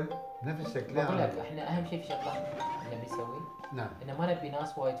السيستم نفس الشكل. بقول لك احنا اهم شيء في شغله اللي بيسوي انه ما نبي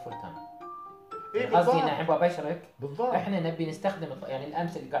ناس وايد فول تايم. قصدي ان احب ابشرك بالضبط احنا نبي نستخدم يعني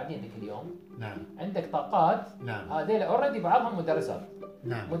الامس اللي قاعدين ذيك اليوم. نعم عندك طاقات. نعم هذول اوريدي بعضهم مدرسات.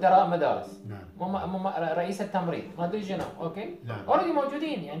 نعم مدراء مدارس. نعم رئيس التمريض ما ادري شنو اوكي. نعم اوريدي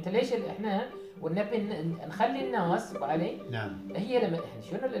موجودين. يعني انت ليش احنا ونبي نخلي الناس علي. نعم هي لما احنا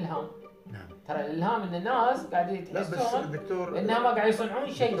شنو الالهام؟ نعم ترى الالهام ان الناس قاعدين يحسون دكتور انهم قاعد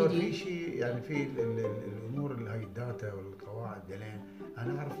يصنعون شيء جديد. في شيء يعني في الامور اللي هاي الداتا والقواعد دلين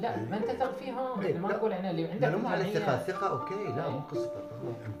انا اعرف لا ما انت تثق فيهم، إيه، ما لا. نقول احنا اللي عندك لا مو على الثقه، إمكانية. الثقه اوكي، لا مو قصه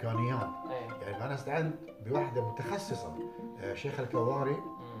امكانيات. إيه. يعني انا استعنت بواحده متخصصه، شيخ الكواري،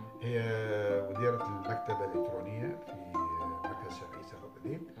 مم. هي مديره المكتبه الالكترونيه في مركز الشيخ عيسى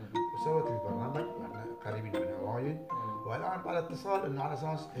القديم، وسوت البرنامج واحنا قريبين منها وايد، والان على اتصال انه على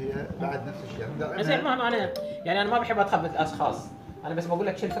اساس هي بعد نفس الشيء عندها. زين ما انا يعني انا ما بحب ادخل بالاشخاص، انا بس بقول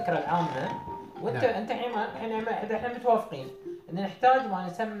لك شو الفكره العامه، وانت نعم. انت احنا متوافقين ان نحتاج ما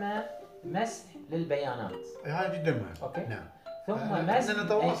يسمى مسح للبيانات. هذا جدا مهم. اوكي. نعم. ثم مسح ان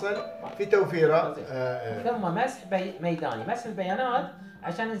نتواصل في توفيره. ثم مسح ميداني، مسح البيانات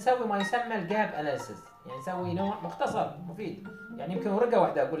عشان نسوي ما يسمى الجاب اناليسيس، يعني نسوي نوع مختصر مفيد، يعني يمكن ورقه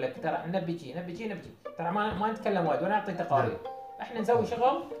واحده اقول لك ترى نبي شيء ترى ما نتكلم وايد ولا نعطي تقارير، احنا نسوي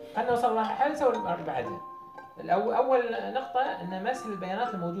شغل خلينا نوصل لها حل نسوي بعدها. اول نقطه ان مسح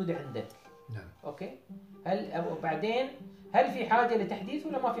البيانات الموجوده عندك. نعم. اوكي. بعدين هل في حاجه لتحديث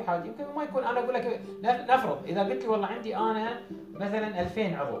ولا ما في حاجه؟ يمكن ما يكون. انا اقول لك نفرض اذا قلت لي والله عندي انا مثلا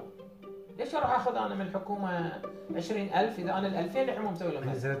 2000 عضو، ليش اروح اخذ انا من الحكومه 20,000 اذا انا ال 2000 الحين مسوي لهم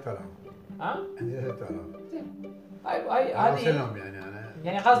عندي مسح؟ 3000. ها؟ عندي 3000. زين. هاي هذه يعني انا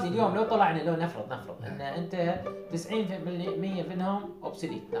يعني قصدي اليوم لو طلعنا لو نفرض ان انت 90% منهم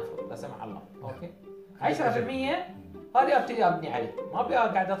اوبسوليت، نفرض لا سمح الله. اوكي. 10% هذه ابتدي ابني عليه، ما ابي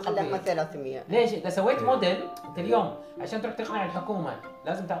قاعد ادخل خلهم فيه. 300. ليش؟ اذا سويت موديل انت اليوم عشان تروح تقنع الحكومه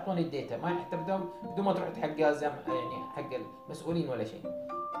لازم تعطوني الداتا، ما حتى بدون ما تروح حق يعني حق المسؤولين ولا شيء.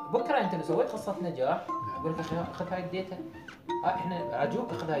 بكره انت لو سويت قصه نجاح يقول لك اخذ هاي الداتا، انا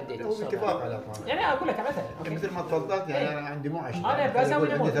ارجوك اخذ هاي الداتا. هو اتفاق على طبعا. يعني اقول لك مثلا اوكي مثل ما تفضلت يعني إيه. انا عندي مو 20، أنا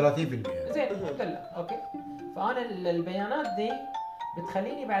بسوي عندي 30%. زين الحمد لله. اوكي. فانا البيانات دي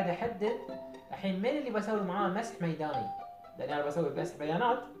بتخليني بعد احدد الحين مين اللي بسوي معاه مسح ميداني، لان انا بسوي مسح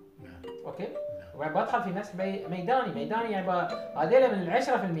بيانات. اوكي. وبعدين بدخل في مسح ميداني يعني هذول من ال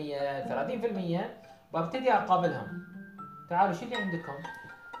 10% 30% ببتدي اقابلهم. تعالوا شو اللي عندكم؟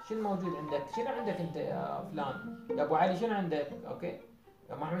 شو الموجود عندك؟ شنو عندك انت يا فلان؟ يا ابو علي شنو عندك؟ اوكي.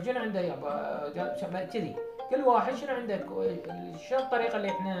 يا محمد شنو عندك؟ يا ابو كذي كل واحد شنو عندك؟ شو الطريقه اللي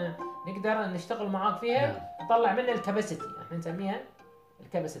احنا نقدر نشتغل معاك فيها نطلع منه الكاباسيتي، احنا نسميها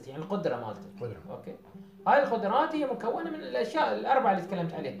الكاباسيتي يعني القدره مالته. اوكي. هاي القدرات هي مكونه من الاشياء الاربعه اللي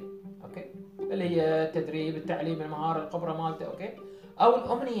تكلمت عليها. اوكي. اللي هي التدريب، التعليم، المهاره، الخبره مالته. اوكي. او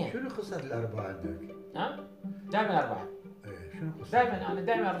الامنيه. شنو قصه الاربعه عندك؟ ها؟ دائما اربعه. شنو قصه؟ دائما انا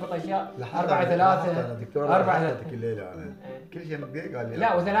دائما اربط اشياء 4 3. 4 انا دكتور 4 لاحظتك الليله انا كل شيء مبيع قال لي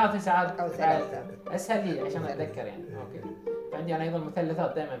لا و3 ساعات أو 3. اسهل لي عشان اتذكر يعني. اوكي. فعندي انا ايضا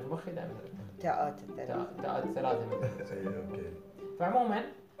مثلثات دائما في مخي دائما تاءات تاءات 3 اوكي. فعموما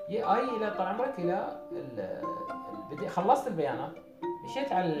هاي الى طال عمرك الى خلصت البيانات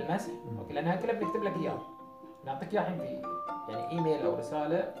مشيت على المسح. اوكي. لان هاي كلها بنكتب لك اياها، نعطيك اياها الحين في يعني ايميل او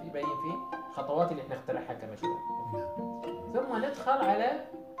رساله يبين فيه الخطوات اللي احنا نخترعها كمشروع. ثم ندخل على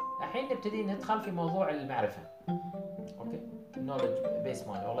الحين نبتدي ندخل في موضوع المعرفه. اوكي. النولج بيس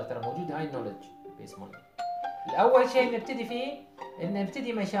مال والله ترى موجود هاي النولج بيس مال. الاول شيء نبتدي فيه ان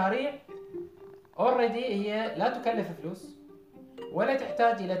نبتدي مشاريع اوريدي هي لا تكلف فلوس ولا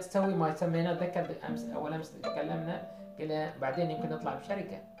تحتاج الى تسوي ما سميناه. اتذكر امس تكلمنا قلنا بعدين يمكن نطلع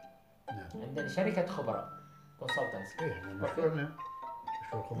بشركه. عندنا شركه خبراء كونسلتنسي. ايه مشروعنا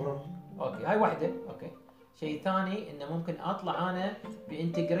مشروع خبره. اوكي. هاي واحده. اوكي. شيء ثاني انه ممكن اطلع انا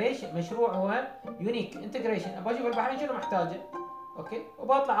بانتجريشن، مشروع هو يونيك انتجريشن، ابغى اشوف البحرين شنو محتاجه. اوكي.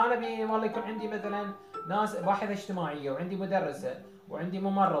 وبطلع انا والله يكون عندي مثلا ناس باحثه اجتماعيه وعندي مدرسه وعندي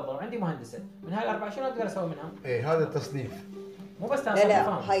ممرضه وعندي مهندسه، من هاي الاربعه شنو اقدر اسوي منهم؟ ايه هذا التصنيف. مو بس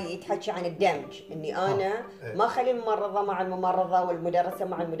لا هاي يتحكي عن الدمج، اني انا ما اخلي الممرضه مع الممرضه والمدرسه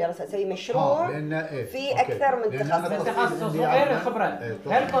مع المدرسه، اسوي مشروع في اكثر من تخصص غير الخبره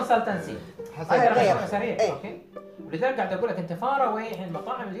غير الكونسلتنسي. هذا سريع. اوكي. ولذلك قاعد اقول لك انت فاروي الحين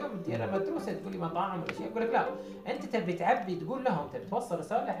المطاعم اليوم انت لما تروح تقول لي مطاعم ولا شيء اقول لك لا، انت تبي تعبي تقول لهم تبي توصل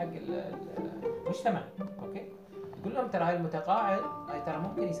رساله حق المجتمع. اوكي. تقول لهم ترى هاي المتقاعد هاي ترى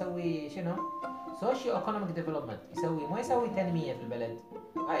ممكن يسوي شنو؟ سوشيو ايكونوميك ديفلوبمنت، يسوي ما يسوي تنميه في البلد.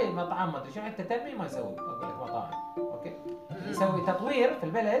 هاي المطاعم ما ادري شو حتى تنميه ما يسوي. اقول لك مطاعم. اوكي. يسوي تطوير في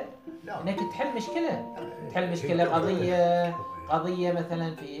البلد انك تحل مشكله، تحل مشكله قضيه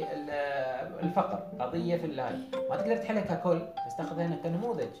مثلا في الفقر، قضيه في الهاي ما تقدر تحلها ككل بس تاخذها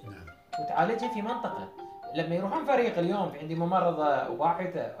كنموذج وتعالجها في منطقه. لما يروحون فريق اليوم عندي ممرضه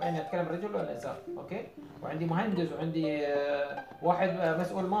وباحثه، يعني اتكلم رجل ولا نساء. اوكي. وعندي مهندس وعندي واحد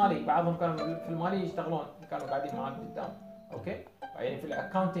مسؤول مالي، بعضهم كانوا في الماليه يشتغلون كانوا قاعدين معاك قدام. اوكي. يعني في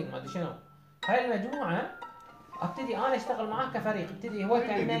الاكونتنج ما ادري شنو. هاي المجموعه ابتدي انا اشتغل معاه كفريق، ابتدي هو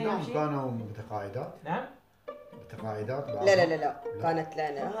كانه يمشي. كانوا متقاعدات. نعم. بتقاعدات لا كانت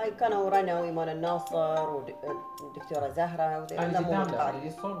لنا هاي كانوا ورانا ويمان الناصر والدكتوره زهره هاي قدام لا اللي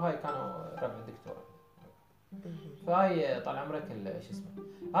الصوب هاي كانوا ربع الدكتوره. فهاي طال عمرك شو اسمه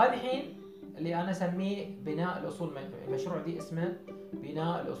هذا الحين اللي انا اسميه بناء الاصول. المشروع دي اسمه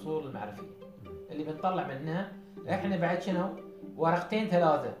بناء الاصول المعرفيه اللي بنطلع منها احنا بعد شنو ورقتين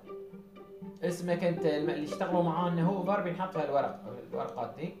ثلاثه اسمك انت اللي اشتغلوا معانا هو بار بنحط فيها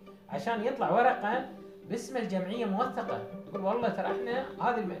الورقات دي عشان يطلع ورقه باسم الجمعيه موثقه تقول والله ترى احنا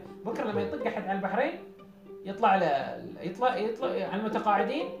هذه بكره لما يطق احد على البحرين يطلع له يطلع على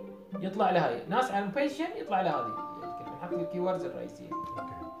المتقاعدين يطلع له هاي ناس على البنشن يطلع له هذه نحط الكيوردز الرئيسيه.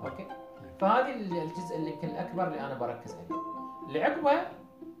 اوكي فهذه الجزء اللي يمكن الاكبر اللي انا بركز عليه. اللي عقبه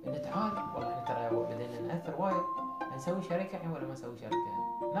ان تعال والله احنا ترى بدينا ناثر وايد نسوي شركه الحين ولا ما نسوي شركه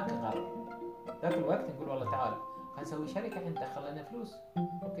نقرر ذاك الوقت نقول والله تعال خلينا نسوي شركه الحين تدخل لنا فلوس.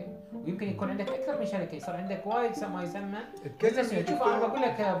 اوكي ويمكن يكون عندك اكثر من شركه يصير عندك وايد ما يسمى شوف انا بقول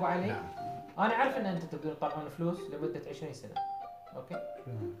لك يا ابو علي انا عارف ان انت تقدر تطلعون فلوس لمده 20 سنه. اوكي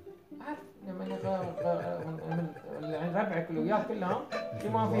عارف لما من ربعك اللي وياك كلهم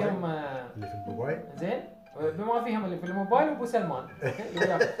بما فيهم اللي في الموبايل زين بما فيهم اللي في الموبايل وابو سلمان. اوكي اللي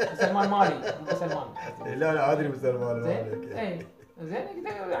وياك ابو سلمان مالي ابو سلمان لا ادري ابو سلمان زين اي زين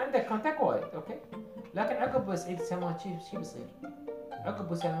عندك كونتاكت وايد. اوكي لكن عقب سعيد السماء شي بيصير عقب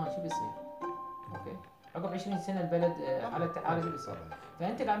ابو سلمان شي بيصير. اوكي عقب 20 سنه البلد على التعالي شو بيصير.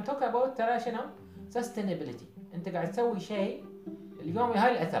 فانت قاعد توك اباوت ترى شنو سستينابيلتي انت قاعد تسوي شيء اليوم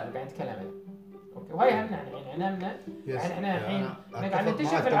هاي الاثر اللي قاعد نتكلم عنه. اوكي وهي همنا يعني عنمنا يعني احنا الحين قاعد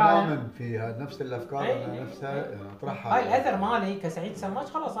ننتشر في العالم تماما في نفس الافكار نفسها اطرحها. هاي الاثر مالي كسعيد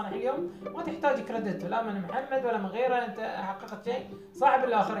سماش خلاص انا اليوم ما تحتاج كريدت لا من محمد ولا من غيره انت حققت شيء صعب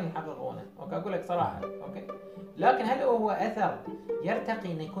الاخرين يحققونه. اوكي اقول لك صراحه. اوكي لكن هل هو اثر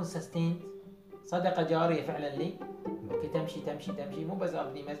يرتقي انه يكون سستيند صدقه جاريه فعلا لي؟ اوكي تمشي مو بس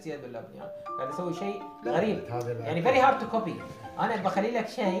ابني مسجد ولا ابني قاعد اسوي شيء غريب يعني فيري هارد تو كوبي. انا بخلي لك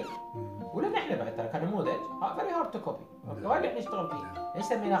شيء ولا نحن بعد ترى كنموذج فيري هارد تو كوبي. اوكي وهذا اللي احنا نشتغل فيه ليش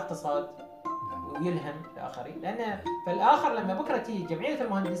سميناه اقتصاد ويلهم الاخرين لان في الاخر لما بكره تيجي جمعيه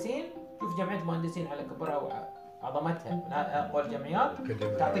المهندسين شوف جمعيه المهندسين على كبرها وعظمتها من اقوى الجمعيات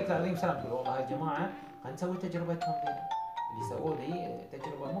تعطيك تعظيم سلام تقول والله يا جماعه خلينا نسوي تجربتهم اللي سووه دي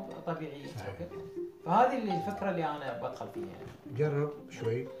تجربه مو طبيعيه. اوكي فهذه الفكره اللي انا بدخل فيها يعني. جرب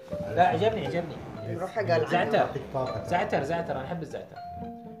شوي. لا عجبني نروح قال زعتر انا احب الزعتر.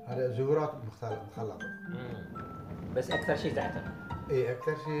 هذا زهورات مخلطه بس اكثر شيء زعتر. اي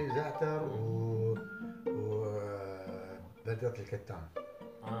اكثر شيء زعتر و بذره الكتان.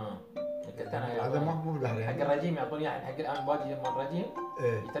 الكتان هذا مو بالبحرين حق الرجيم يعطوني يعني حق الان باجي مال الرجيم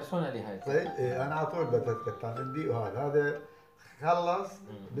يترسونه لي هاي. طيب انا على طول بذره الكتان عندي وهذا خلص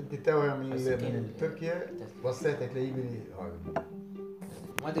بدي توه من تركيا وصيته تلاقيه لي هذا.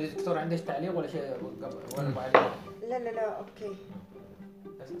 ما ادري دكتور عندك تعليق ولا شيء ولا بعد؟ لا اوكي.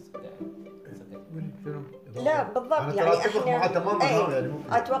 شنو؟ لا بالضبط يعني احنا تماما يعني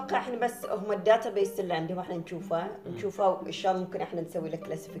اتوقع احنا بس هم الداتا بيس اللي عندهم احنا نشوفه ان شاء الله ممكن احنا نسوي له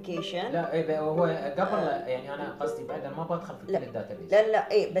كلاسيفيكيشن. لا اي هو قبل يعني انا قصدي بعد ما بدخل في كل الداتا بيس.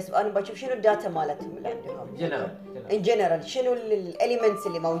 لا اي بس انا بشوف شنو الداتا مالتهم اللي عندهم ان جنرال شنو الاليمنتس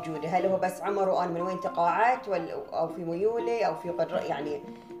اللي موجوده هل هو بس عمر وان من وين تقاعدت او في ميولي او في قدره يعني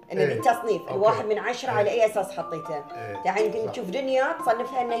ان التصنيف الواحد من 10 على اي اساس حطيته. يعني يمكن تشوف دنيا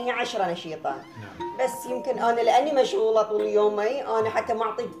تصنفها ان هي 10 نشيطه بس يمكن انا لاني مشغوله طول يومي انا حتى ما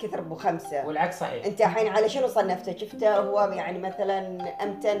اعطيت كثر ب5 والعكس صحيح. انت الحين على شنو صنفته؟ شفته هو يعني مثلا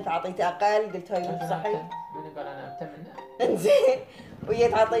امتن فاعطيته اقل قلت هاي مو صحيح. من قال انا امتن منه؟ انزين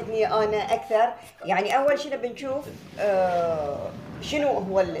وجيت عطيتني انا اكثر. يعني اول شيء بنشوف شنو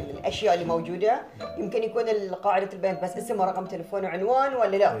هو الاشياء اللي موجوده. يمكن يكون قاعده البيانات بس اسم ورقم تليفون وعنوان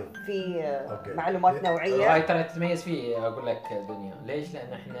ولا لا في معلومات نوعيه. هاي ترى تتميز فيه اقول لك دنيا ليش؟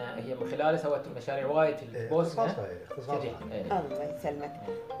 لان احنا هي من خلاله سوت مشاريع وايد في البوسنه. الله يسلمك.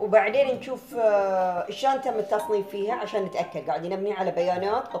 وبعدين نشوف شلون تم التصنيف فيها عشان نتاكد قاعدين نبني على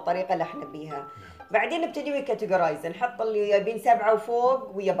بيانات بالطريقه اللي احنا بيها. بعدين نبتدي وكاتيجورايز نحط اللي يبين 7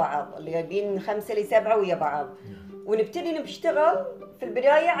 وفوق ويا بعض اللي يبين 5 ل 7 ويا بعض ونبتدي نشتغل في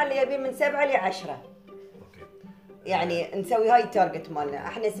البدايه على اللي يبين من 7 ل 10. يعني نسوي هاي التارجت مالنا.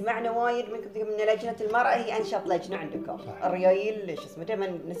 احنا سمعنا وايد من لجنه المراه هي انشط لجنه عندكم الريايل شو اسمه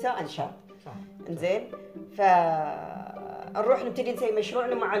دائما نساء انشط. انزين فنروح نبتدي نسوي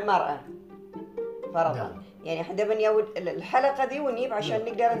مشروعنا مع المراه فرضا. يعني احنا بنيود الحلقه دي ونجيب عشان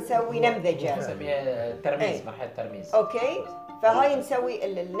نقدر نسوي نمذجه نسميها ترميز مرحله ترميز. اوكي فهاي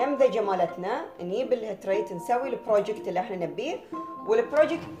نسوي النمذجه مالتنا نجيب لها تريت نسوي البروجكت اللي احنا نبيه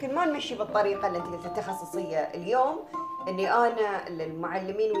والبروجكت يمكن ما نمشي بالطريقه اللي انت قلت التخصصيه اليوم، اني انا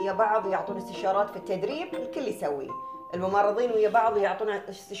المعلمين ويا بعض يعطون استشارات في التدريب الكل يسوي، الممرضين ويا بعض يعطونا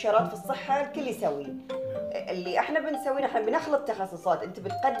استشارات في الصحه الكل يسوي. اللي احنا بنسويه احنا بنخلط تخصصات، انت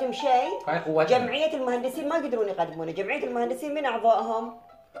بتقدم شيء جمعيه المهندسين ما يقدرون يقدمونه، جمعيه المهندسين من اعضائهم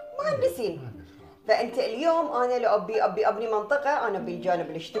مهندسين. فانت اليوم انا لو ابي ابني منطقه، انا ابي الجانب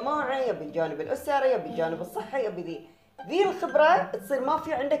الاجتماعي، ابي الجانب الاسري، ابي الجانب الصحي، ابي ذي الخبره تصير ما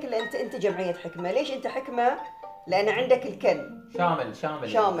في عندك الا انت جمعيه حكمه. ليش انت حكمه؟ لان عندك الكل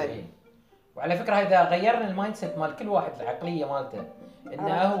شامل. وعلى فكره اذا غيرنا المايند سيت مال كل واحد، العقليه مالته،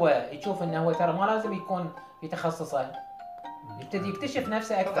 انه هو يشوف انه هو ترى ما لازم يكون في تخصصه، يبتدي يكتشف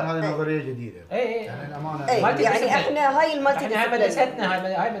نفسه اكثر. هذه نظريه جديده. اي يعني الامانه يعني احنا هاي المالتي ديسيبلين، هاي مدرستنا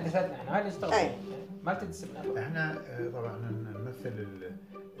احنا، هاي اللي نشتغل مالتي ديسيبلين. احنا طبعا نمثل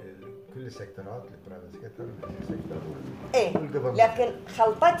كل السيكتورات، البرايفت سيكتور والجفرمنت، لكن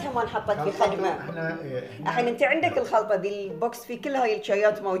خلطتها ما انحطت في خدمه. احنا انت عندك الخلطه ذي البوكس في كل هاي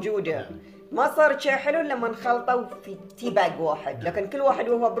الشايات موجوده، ما صار شيء حلو لما انخلطوا في تي باج واحد، لكن كل واحد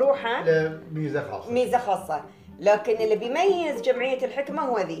وهو بروحه ميزه خاصه. لكن اللي بيميز جمعيه الحكمه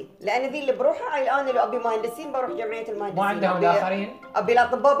هو ذي، لان ذي اللي بروحها الان لو ابي مهندسين بروح جمعيه المهندسين، ما عندهم الاخرين. ابي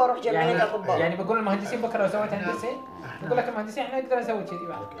الاطباء بروح جمعيه الاطباء. يعني بقول المهندسين بكره لو سويت هندسه بقول لك المهندسين احنا نقدر نسوي كذي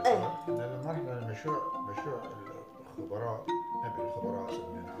بعد. لما رحنا مشروع الخبراء، نبي الخبراء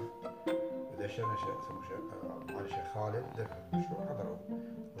سميناه، ودشنا معالي الشيخ خالد دخل المشروع، حضروا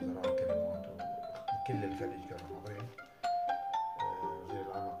وزراء الكلمات وكل الخليج كانوا حاضرين، وزير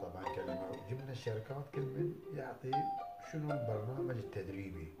العمل طبعا كلمه، وجبنا الشركات كل من يعطي شنو البرنامج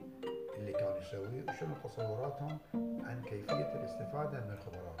التدريبي اللي كانوا يسويه وشنو تصوراتهم عن كيفيه الاستفاده من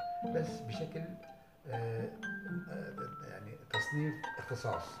الخبراء، بس بشكل يعني تصنيف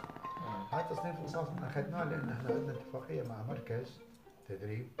اختصاص. هاي تصنيف اختصاص احنا اخذناه لان احنا عندنا اتفاقيه مع مركز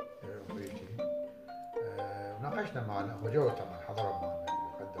تدريب امريكي، وناقشنا معنا، هو جو طبعا حضروا معنا،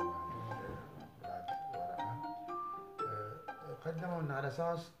 قدموا قدموا لنا على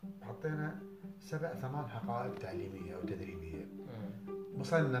اساس حطينا 7-8 حقائب تعليميه او تدريبيه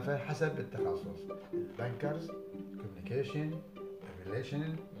مصنفه حسب التخصص: البنكرز، الكوميونيكيشن،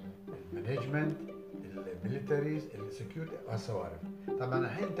 الريليشنال، المانجمنت، الميليتريز، السكيورتي والصوارف. طبعا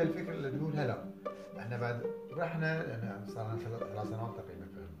الحين انت الفكره اللي تقولها لا، احنا بعد رحنا، لان صار لنا 3 سنوات تقريبا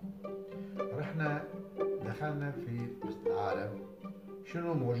في الموضوع، رحنا دخلنا في العالم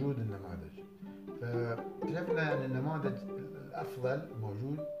شنو موجود النماذج، فاكتشفنا ان النماذج الافضل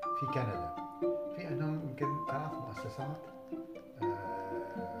موجود في كندا، في عندهم يمكن 3 مؤسسات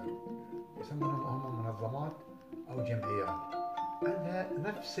يسمونهم هم منظمات او جمعيات، عندها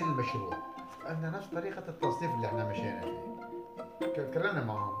نفس المشروع، عندنا نفس طريقه التصنيف اللي احنا مشينا فيه، تكلمنا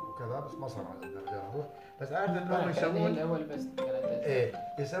معهم وكذا بس ما صار عندنا نروح، بس عرفنا انهم يسوون الاول بس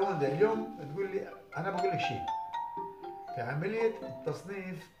يسوون ذا. اليوم تقول لي انا بقول لك شيء في عمليه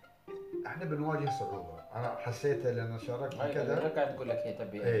التصنيف احنا بنواجه صعوبه، انا حسيتها لان شاركت كذا. قاعد تقول لك هي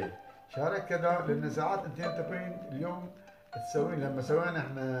تبي شارك كذا، لان ساعات انت تبين اليوم تسوين. لما سوينا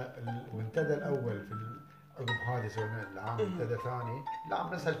احنا المنتدى الاول في عقب هذه، سوينا العام منتدى ثاني،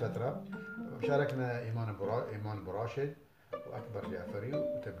 العام نفس هالفتره، شاركنا ايمان براشد واكبر جعفري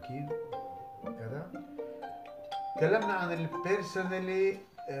وتمكين وكذا. تكلمنا عن البيرسونالي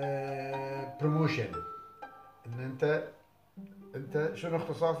بروموشن، ان انت شنو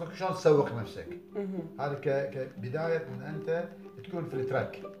اختصاصك، شلون تسوق نفسك. هذا كبدايه ان انت تكون في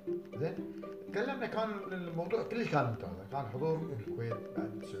التراك. زين، تكلمنا كان الموضوع كلش كان ممتاز، كان حضور الكويت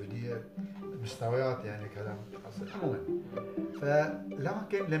بعد السعوديه، مستويات يعني كلام عموما.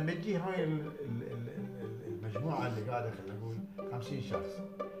 فلكن لما تجي هاي المجموعه اللي قاعده خلينا نقول 50 شخص،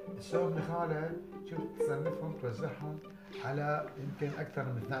 تسوي نخاله، شوف تصنفهم توزعهم على يمكن اكثر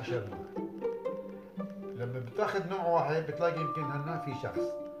من 12 نوع. لما بتاخذ نوع واحد بتلاقي يمكن هالنوع في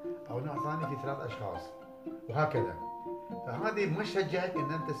شخص، او نوع ثاني في 3 اشخاص، وهكذا. فهذه مش تشجعك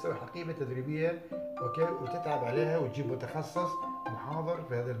ان انت تسوي حقيبه تدريبيه اوكي وتتعب عليها وتجيب متخصص محاضر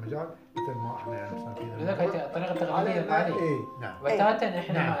في هذا المجال مثل ما احنا يعني مساكين. لذلك طريقه تغذيه عاليه. اي نعم. وتاتا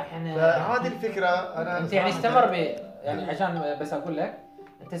احنا نعم. احنا فهذه الفكره انا انت يعني استمر يعني عشان بس اقول لك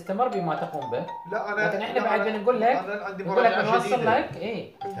انت استمر بما تقوم به. لا انا لكن احنا بعد بنقول لك بنوصل لك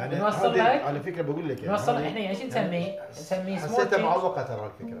يعني بنوصل لك على فكره بقول لك يعني نوصل احنا يعني شو نسميه؟ نسميه سمول حسيتها معوقه ترى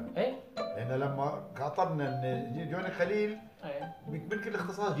الفكره. اي لان لما خاطبنا ان يجوني قليل من كل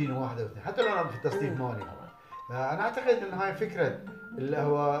اختصاص جينا واحد او اثنين، حتى لو انا في التصنيف مالي. فانا اعتقد ان هاي فكره اللي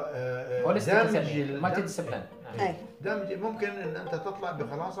هو دمج مالتي ديسيبلين، دمج ممكن ان انت تطلع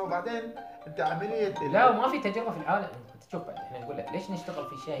بخلاصه وبعدين انت عمليه لا وما في تجربه في العالم. شوف احنا نقول لك ليش نشتغل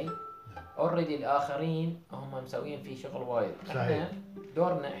في شيء اوريدي الاخرين هم مسويين فيه شغل وايد. صحيح. احنا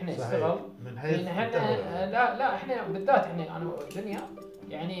دورنا احنا صحيح. نشتغل من حيث احنا لا احنا بالذات احنا انا دنيا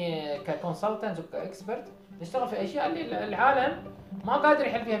يعني ككونسلتنت وكاكسبرت نشتغل في اشياء اللي العالم ما قادر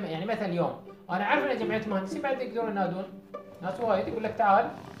يحل فيها. يعني مثلا اليوم انا عارف ان جمعيه مهندسين بعد يقدرون ينادون ناس وايد يقول لك تعال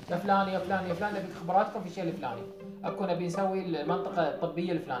يا فلان يا فلان يا فلان نبي خبراتكم في الشيء الفلاني، اكو نبي نسوي المنطقه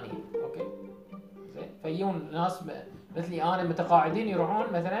الطبيه الفلانيه، اوكي زين. فيجون ناس مثلي انا متقاعدين يروحون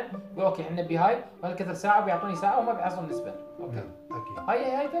مثلا يقول اوكي احنا نبي هاي وهالكثر ساعه بيعطوني ساعه وما بيحصلون نسبه، اوكي نعم اكيد.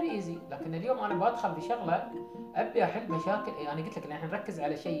 هاي فيري ايزي. لكن اليوم انا بدخل في شغله ابي احل مشاكل. انا قلت لك ان احنا نركز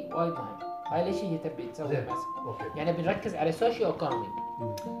على شيء وايد مهم. هاي ليش هي تبي تسوي زين. ماسك اوكي. يعني بنركز على سوشيو ايكونومي.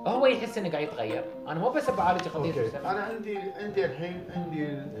 هو يحس انه قاعد يتغير. انا مو بس بعالج قضيه اوكي. المجتمع. انا عندي الحين عندي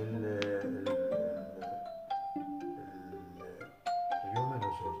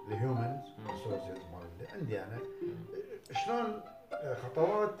الهيومن ريسورسز عندي انا شلون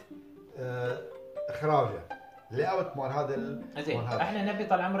خطوات اخراجه لاوت مال هذا زين احنا نبي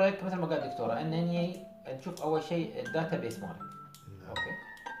طال عمرك مثل ما قال الدكتوره ان نشوف اول شيء الداتا بيس مالك. اوكي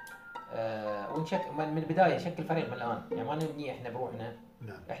ونشكل من البدايه نشكل فريق من الان. يعني ما نبني احنا بروحنا.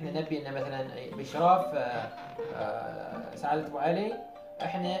 نعم. احنا نبي ان مثلا باشراف سعاده ابو علي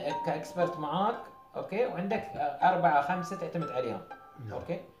احنا كاكسبرت معاك، اوكي، وعندك 4 5 تعتمد عليهم. نعم.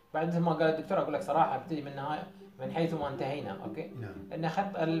 اوكي بعد مثل ما قال الدكتور اقول لك صراحه ابتدي من نهايه من حيث ما انتهينا. اوكي نعم.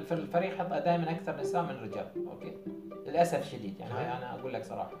 ان في الفريق حط دائما اكثر نساء من رجال. اوكي للاسف الشديد يعني هاي انا اقول لك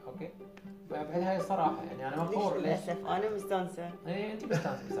صراحه. اوكي بعد هاي الصراحه يعني انا مقهور. ليش؟ للاسف انا مستانسه. اي انت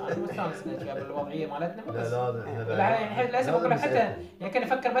مستانسه بس انا مستانس بالوضعيه مالتنا. لا يعني للاسف اقول لك حتى يعني كان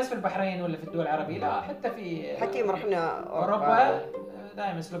افكر بس في البحرين ولا في الدول العربيه، لا حتى في حكيم رحنا اوروبا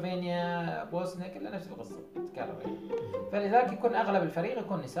دائما سلوفينيا بوسنيا كلها نفس القصه تتكرر يعني. فلذلك يكون اغلب الفريق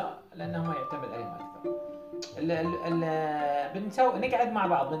يكون نساء لانه ما يعتمد عليهم اكثر. بنسوي نقعد مع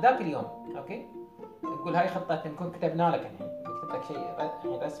بعض من ذاك اليوم. اوكي نقول هاي خطتنا نكون كتبنا لك الحين نكتب لك شيء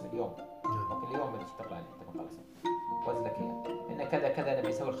يعني رسم اليوم. اوكي اليوم بنشتغل عليه انت مخلص وزلك اياه ان كذا كذا نبي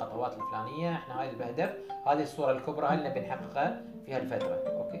نسوي الخطوات الفلانيه. احنا هاي الهدف هذه الصوره الكبرى اللي نبي نحققها في هالفتره.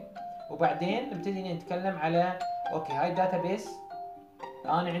 اوكي وبعدين نبتدي نتكلم على اوكي هاي الداتا بيس.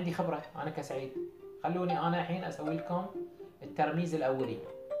 انا عندي خبره انا كسعيد خلوني انا الحين اسوي لكم الترميز الاولي.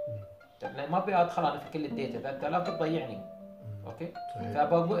 ما ابي ادخل انا في كل الداتا لا تضيعني. اوكي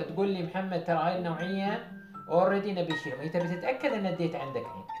فتقول لي محمد ترى هاي النوعيه اوريدي نبي نشيلهم. هي تبي تتاكد ان الداتا عندك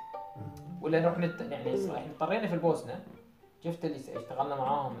الحين ولا نروح يعني احنا اضطرينا في البوسنه شفت اللي اشتغلنا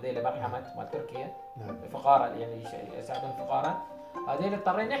معاهم ذيلا مرحمه مال تركيا. نعم. الفقاره يعني يساعدون الفقاره هذول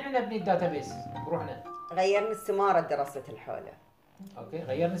اضطرينا احنا نبني الداتا بيس بروحنا. غيرنا استماره دراسه الحوله. اوكي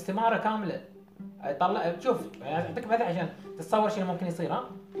غيرنا استماره كامله. طلع شوف يعني اعطيك مثل عشان تتصور شو ممكن يصير. ها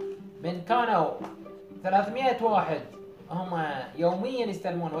من كانوا 300 واحد هم يوميا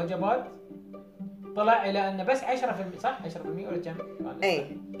يستلمون وجبات طلع الى ان بس 10% صح 10% ولا كم؟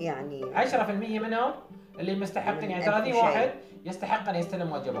 اي يعني 10% منهم اللي مستحقين يعني 30 واحد يستحق ان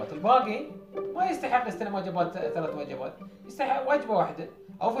يستلم وجبات. الباقي ما يستحق يستلم وجبات 3 وجبات يستحق وجبه واحده.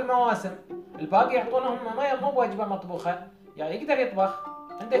 او في المواسم الباقي يعطونهم مو بوجبه مطبوخه يعني يقدر يطبخ.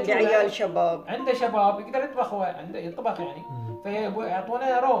 عنده عيال شباب عنده شباب يقدر يطبخ هو عنده يطبخ يعني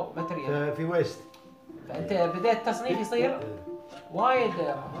فيعطونه رو ماتريال في ويست. فانت بدأت التصنيف يصير وايد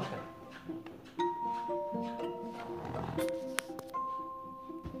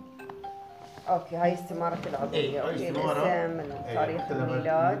اوكي هاي استمارة العضوية. اوكي الاسم تاريخ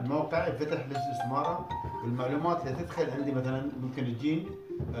الميلاد. الموقع يفتح للاستمارة والمعلومات اللي تدخل عندي مثلا ممكن تجين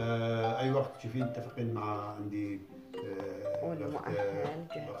اي وقت تشوفين متفقين مع عندي والمؤهل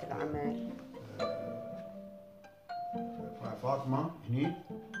جهة العمل فاطمة هني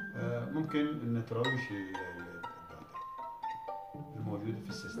ممكن ان ترويش الداتا الموجودة في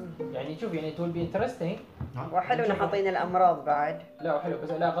السيستم. يعني شوف يعني تقول بي انترستنج وحلو ان حاطين الامراض بعد. لا حلو بس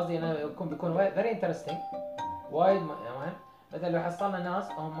لا قصدي انا بيكون فيري انترستنج وايد مهم. مثلا لو حصلنا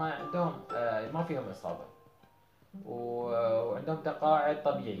ناس هم عندهم ما فيهم اصابه وعندهم تقاعد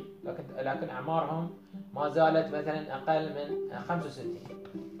طبيعي لكن اعمارهم ما زالت مثلا اقل من 65.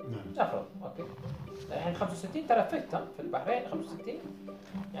 نعم. افرض اوكي الحين 65 ترى فت في البحرين 65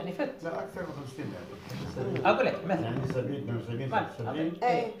 يعني فت. لا اكثر من 65 يعني. اقول لك مثلا يعني 70 72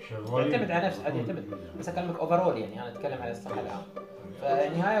 اي يعتمد على نفسه يعتمد بس اكلمك اوفرول يعني انا اتكلم على الصحه العامه.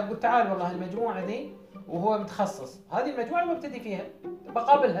 فيعني هاي اقول تعال والله المجموعه ذي وهو متخصص هذه المجموعه اللي ببتدي فيها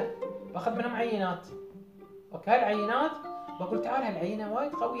بقابلها باخذ منهم عينات. اوكي هالعينات بقول تعال هالعينه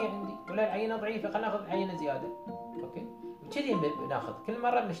وايد قويه عندي ولا العينه ضعيفه خلينا ناخذ عينه زياده. اوكي وكذي بناخذ كل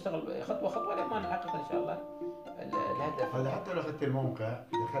مره بنشتغل خطوه خطوه لين ما نحقق ان شاء الله الهدف. هذا حتى لو اخذت الموقع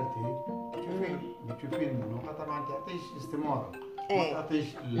دخلتي بتشوفين الموقع طبعا تعطيش استماره. إيه. تعطيش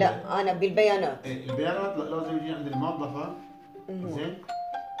لا انا بالبيانات. البيانات لازم يجي عند الموظفه زين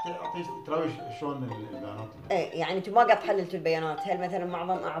تعطيش تراويش شلون البيانات. ايه يعني انتم ما قد حللتوا البيانات، هل مثلا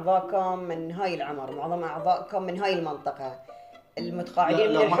معظم اعضائكم من هاي العمر، معظم اعضائكم من هاي المنطقه، المتقاعدين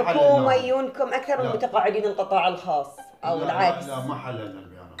من لا، ما الحكومه حللناهم. يجونكم اكثر من لا. المتقاعدين القطاع الخاص او لا العكس؟ لا ما حللنا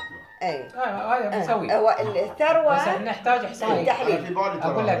البيانات لا. ايه هذا بنسوي هو الثروه بس احنا نحتاج احصائيه. التحليل. أنا في بالي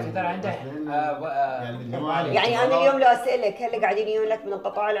ترى اقول لك ترى عندك يعني الجماعة يعني انا اليوم لو اسالك هل قاعدين يجون لك من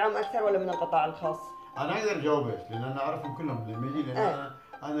القطاع العام اكثر ولا من القطاع الخاص؟ انا اقدر اجاوبك لان انا اعرفهم كلهم لما يجي لان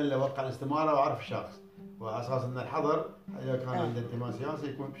انا اللي اوقع الاستماره واعرف الشخص وعلى اساس ان الحظر اذا كان عنده انتماء سياسي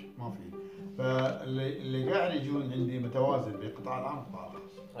يكون ما في. فاللي قاعد يجون عندي متوازن بين القطاع العام والقطاع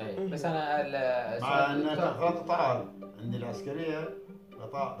الخاص. اي بس انا مع ان ثلاث قطاعات عندي العسكريه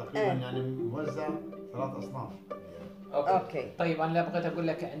قطاع تقريبا يعني موزع ثلاث اصناف. اوكي. طيب انا بغيت اقول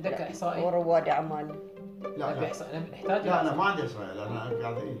لك عندك احصائي ورواد اعمال. لا نحتاج لا انا ما عندي احصائيه انا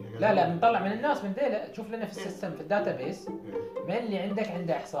قاعد لا بنطلع من الناس من ذيلا شوف لنا في السيستم في الداتا بيس من اللي عندك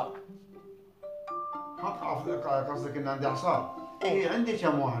عنده احصاء. قصدك ان عندي احصاء؟ اي عندي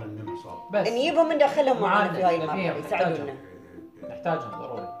كم واحد عندهم احصاء بس نجيبهم ندخلهم معنا في هاي المرحله يساعدونا. نحتاجهم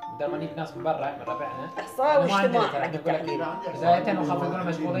ضروري بدل ما نجيب ناس من برا من ربعنا احصاء واجتماع حق التحليل. بداية وخفضونا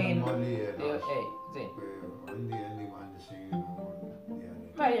مشغولين. اي زين. عندي مهندسين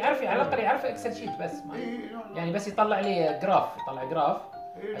يعني ما يعرف على الاقل يعرف اكسل شيت بس يعني بس يطلع لي جراف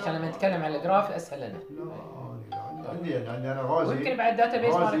عشان لما نتكلم عن الجراف اسهل لنا. عندي انا غازي ويمكن بعد داتا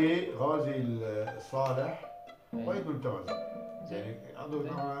بيس غازي الصالح وايد ممتاز يعني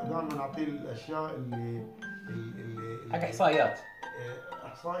دائما نعطيه الاشياء اللي حق احصائيات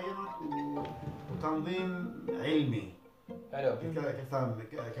وتنظيم علمي. حلو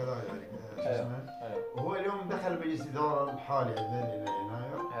كذا يعني شو اسمه. وهو اليوم دخل مجلس الاداره الحالي عندنا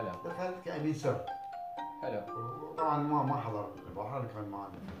يناير. دخل كامين سر. حلو. طبعا ما حضر البحر كان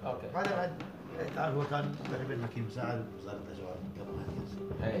معنا. اوكي. هذا بعد تعرف هو كان تقريبا مكين مساعد وزاره الاشغال قبل مهندس.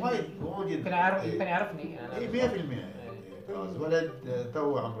 وايد يمكن يعرفني انا. 100%. ولد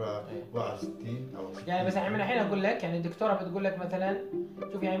تو عمره 61 او 60. يعني بس من الحين اقول لك يعني الدكتوره بتقول لك مثلا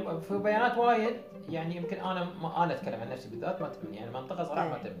شوف يعني في بيانات وايد يعني يمكن انا اتكلم عن نفسي بالذات ما تهمني يعني المنطقه صراحه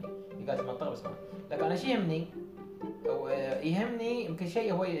ما تهمني هي قالت المنطقه بس ما لكن انا شيء يهمني يمكن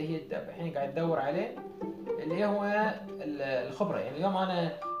شيء هي الحين قاعد تدور عليه اللي هو الخبره. يعني اليوم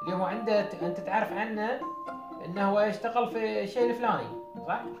هو عنده انت تعرف عنه انه هو يشتغل في الشيء الفلاني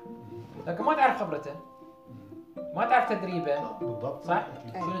صح؟ لكن ما تعرف خبرته ما تعرف تدريبه بالضبط صح؟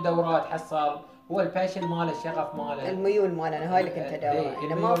 شنو دورات حصل هو الباشن ماله الشغف ماله الميول ماله انا هاي اللي كنت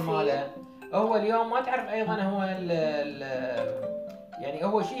ادور الميول ماله هو اليوم ما تعرف ايضا هو يعني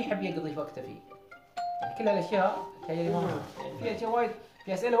هو شيء يحب يقضي وقته فيه يعني كل هالاشياء هي ما يعني في اشياء وايد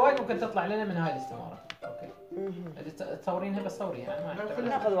في اسئله وايد ممكن تطلع لنا من هاي الاستماره. اوكي تصورينها بس صوريها انا ما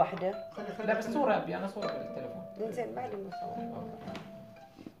ناخذ واحده لا بس صوره ابي انا صوره بالتليفون زين بعد نصور.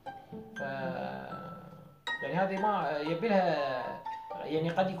 ف يعني هذه ما يبي لها يعني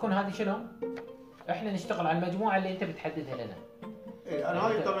قد يكون هذه شنو؟ احنا نشتغل على المجموعه اللي انت بتحددها لنا. انا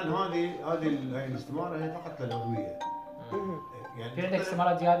هاي طبعا هذه الاستماره هي فقط للعضويه. يعني في عندك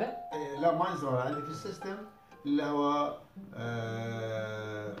استمارات زياده؟ لا ما استماره عندي في السيستم اللي هو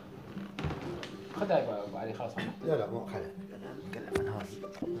خذها يا ابو علي خلاص. لا مو خلها انا نتكلم عن هذه.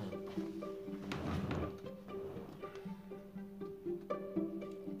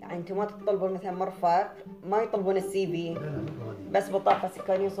 يعني انتم ما تطلبون مثلا مرفق ما يطلبون السي في بس بطاقه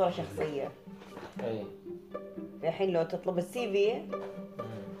سكانيه وصوره شخصيه. اي الحين لو تطلب السي في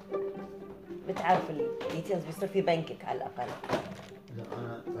بتعرف الديتيلز بيصير في بنكك على الاقل. لا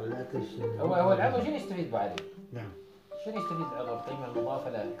انا طلعت هو العضو شنو يستفيد ابو علي؟ نعم شنو يستفيد العضو القيمه المضافه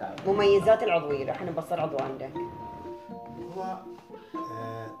له مميزات العضويه الحين بصير عضو عندك. هو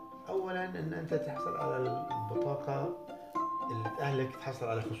اولا ان انت تحصل على البطاقه اللي تأهلك تحصل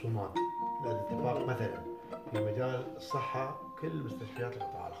على خصومات الاتفاق مثلا في مجال الصحة كل مستشفيات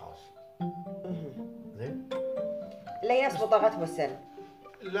القطاع الخاص. زين؟ لا يناس بطاقة مسن.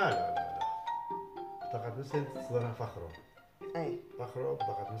 لا بطاقة مسن تصدرها فخرو. اي فخرو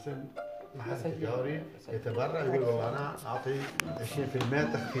بطاقة مسن محل تجاري يتبرع يقول والله انا اعطي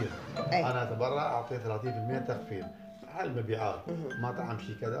 20% تخفيض. انا اتبرع اعطي 30% تخفيض. على المبيعات مطعم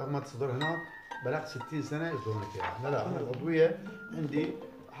شيء كذا ما تصدر هناك بلغت 60 سنه يصدرونك اياها. لا انا العضويه عندي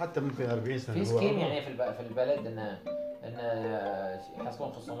حتى ممكن 40 سنه. في سكيم يعني في البلد انه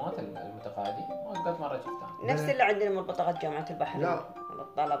يحصلون خصومات المتقاعدين قد مره شفتها نفس اللي عندنا من بطاقه جامعه البحرين. لا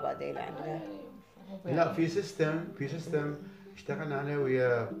الطلبه دي اللي عندنا لا في سيستم اشتغلنا عليه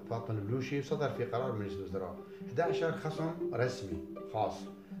ويا فاطمه البلوشي وصدر في قرار مجلس الوزراء 11 خصم رسمي خاص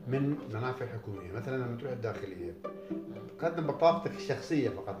من منافع حكوميه. مثلا لما تروح الداخليه قدم بطاقتك الشخصيه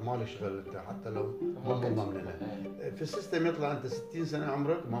فقط، ما لك شغل انت حتى لو مو منضم لنا. في السيستم يطلع انت 60 سنه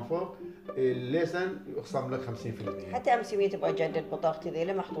عمرك ما فوق، الليسن يخصم لك 50%. حتى امس يومي تبغى اجدد بطاقتي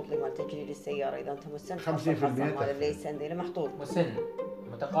ذي محطوط لي مال تجديد السياره، اذا انت مسن 50% مال الليسن ذي محطوط مسن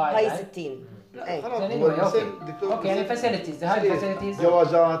متقاعد هاي 60. لا خلاص يعني هو اوكي دكتور اوكي يعني فاسيلتيز، هاي الفاسيلتيز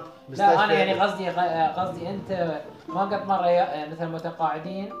جوازات مستشفى. لا انا يعني قصدي انت ما قد مره مثلا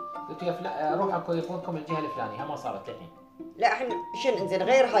متقاعدين قلت يا روح اكو ياخذكم الجهه الفلانيه، ما صارت الحين. لا احنا شنو انزين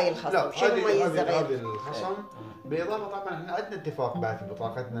غير هاي الخصم، شنو مميزه غير؟ هذه الخصم بالاضافه طبعا احنا عندنا اتفاق بعد في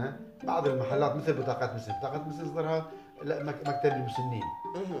بطاقتنا، بعض المحلات مثل بطاقه مسن، بطاقه مسن يصدرها مكتب المسنين.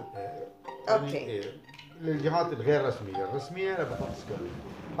 اوكي. للجهات الغير رسميه، الرسميه لبطاقه سكان.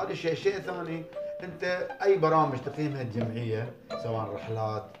 هذا الشيء، الشيء الثاني انت اي برامج تقيمها الجمعيه سواء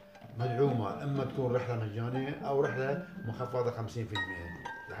رحلات مدعومه، اما تكون رحله مجانيه او رحله مخفضه 50%.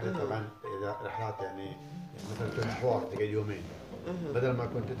 رحله طبعا اذا رحلات يعني مثلا تكون محور تقعد يومين، بدل ما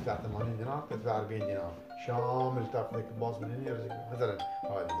كنت تدفع 80 دينار تدفع 40 دينار شامل، تاخذك باص من هنا مثلا.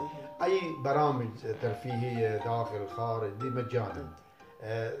 هذه اي برامج ترفيهيه داخل خارج دي مجانا.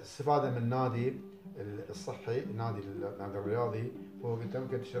 استفاده من النادي الصحي، النادي الرياضي، فوق انت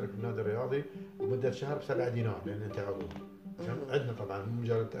ممكن تشترك بالنادي الرياضي ومده شهر ب7 دينار لان انت عضو. عندنا طبعا مو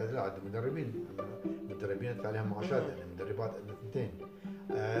مجرد لا، عندنا مدربين ندفع عليهم معاشات، يعني مدربات عندنا 2.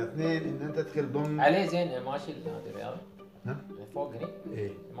 اثنين ان انت تدخل ضمن عليه زين ماشي النادي الرياضي؟ نعم فوق هني؟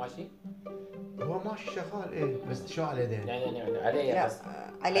 ايه ماشي؟ هو ماشي شغال ايه، بس شو عليه دين؟ يعني عليه بس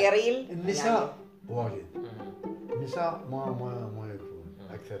عليه ريل. النساء واجد، النساء ما يقفون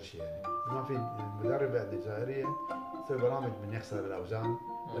اكثر شيء يعني. ما في المدربه الجزائريه تسوي برامج من يخسر الاوزان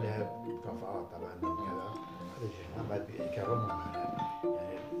ولها مكافآت طبعا كذا، هذا الشيء بعد يكرمهم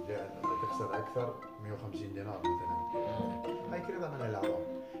يعني تخسر اكثر 150 دينار مثلا. هاي كلها طبعا الاعضاء.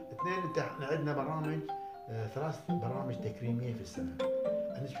 اثنين انت احنا عندنا برامج 3 برامج تكريميه في السنه.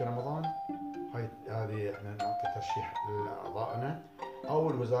 عندك في رمضان هذه احنا نعطي ترشيح لاعضائنا او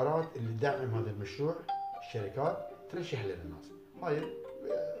الوزارات اللي تدعم هذا المشروع، الشركات ترشح لنا الناس. هاي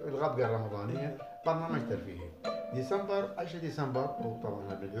الغبقه الرمضانيه برنامج ترفيهي. ديسمبر 10 ديسمبر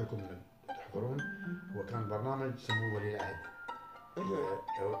وطبعا ندعوكم تحضرون، هو كان برنامج سمو ولي العهد،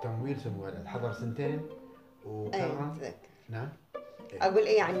 تمويل سمو ولي العهد، حضر 2 وكرم. نعم اقول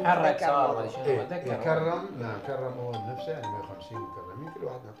ايه يعني حرك صار ما شنو اتذكر. كرم هو بنفسه يعني 150 مكرمين، كل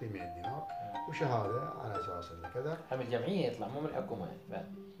واحد نعطيه 100 دينار وشهاده على اساس انه كذا. هم الجمعيه يطلع مو من الحكومه بعد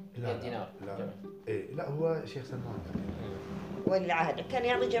 100 دينار. لا هو شيخ سلمان ولي العهد كان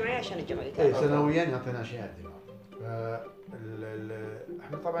يعطي جمعيه عشان الجمعيه. سنويا يعطينا 20,000 دينار.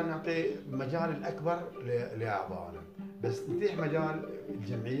 احنا طبعا نعطي مجال الاكبر لاعضائنا، بس نتيح مجال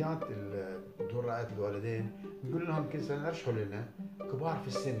الجمعيات دور رعايه الوالدين، نقول لهم كل سنه ارشحوا لنا كبار في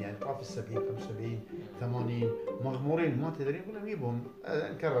السن، يعني طاف 70 75 80 مغمورين ما تدري، نقول لهم جيبهم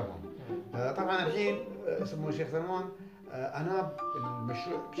نكرمهم. طبعا الحين سمو الشيخ سلمان اناب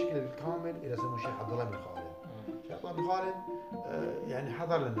المشروع بشكل كامل الى سمو الشيخ عبد الله بن خالد. الشيخ عبد الله بن خالد يعني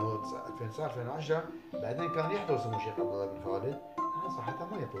حضر لنا هو 2010 بعدين كان يحضر سمو الشيخ عبد الله بن خالد، انا صراحه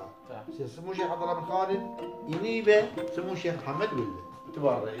ما يطلع. سمو الشيخ عبد الله بن خالد ينيبه سمو الشيخ محمد ولده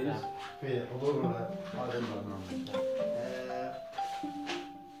اعتبار الرئيس في حضور هذا البرنامج.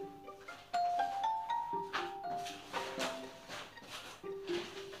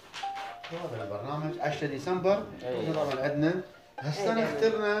 هذا البرنامج 10 ديسمبر. طبعا عندنا هالسنه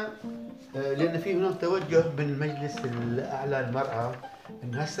اخترنا لان في هناك توجه من المجلس الاعلى للمراه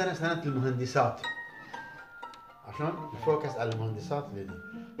ان هالسنه سنه المهندسات عشان نفوكس على المهندسات اللي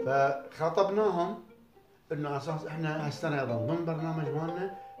فخاطبناهم انه اساس احنا هالسنه ايضا ضمن برنامج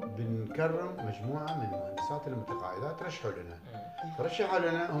مالنا بنكرم مجموعه من المهندسات المتقاعدات رشحوا لنا. فرشحوا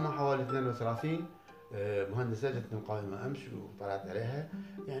لنا هم حوالي 32 مهندسه جتنا قائمه امس وطلعت عليها،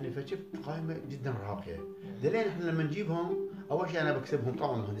 يعني فشفت قائمه جدا راقيه. دليل احنا لما نجيبهم اول شيء انا بكسبهم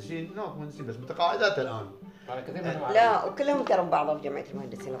طبعا مهندسين، مهندسين بس متقاعدات الان. لا وكلهم ترى بعضهم في جمعيه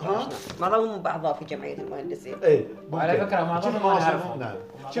المهندسين، معظمهم بعضهم في جمعيه المهندسين. اي وعلى فكره معظمهم ما نعرفهم. نعم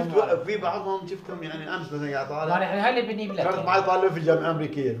شفت في بعضهم شفتهم يعني امس مثلا قاعد طالع. يعني هاي اللي بني بلاد. كانت معي طالب في الجامعه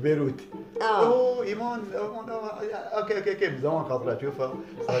الامريكيه في بيروت. اوه ايمان اوكي زمان خاطر اشوفه،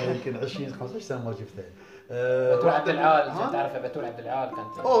 صار يمكن 20 15 سنه ما شفتها. بتول عبد العال تعرفها؟ بتول عبد العال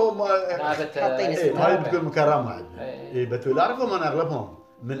كانت حاطين اسمها. هاي بتكون مكرمه عندنا. اي بتول اعرفهم انا اغلبهم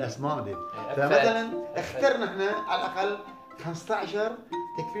من الاسماء دي. فمثلا اخترنا احنا على الاقل 15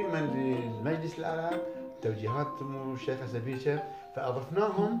 تكريما للمجلس الاعلى توجيهات سمو الشيخه سبيشه،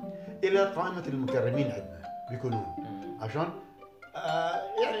 فاضفناهم الى قائمه المكرمين عندنا بيكونون عشان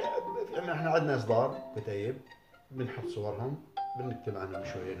يعني احنا عندنا اصدار كتيب بنحط صورهم بنكتب عنه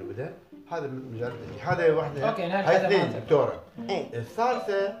شويه نبذه. هذا من مجال هذا واحده. اوكي هاي اثنين دكتوره. إيه.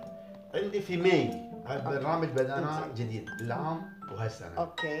 الثالثه عندي في ماي، هذا برنامج بدأناه جديد العام وهالسنه.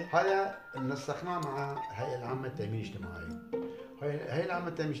 اوكي. هذا نسقناه مع الهيئه العامه للتامين الاجتماعي. الهيئه العامه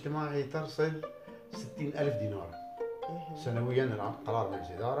للتامين الاجتماعي ترصد 60,000 دينار سنويا، قرار مجلس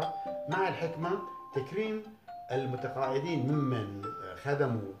الاداره، مع الحكمه تكريم المتقاعدين ممن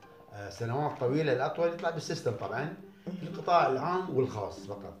خدموا سنوات طويله. الاطول يطلع بالسيستم طبعا في القطاع العام والخاص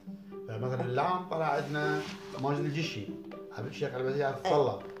فقط. فمثلا العام طلع عندنا ماجد الجشي، عبد الشيخ البزيع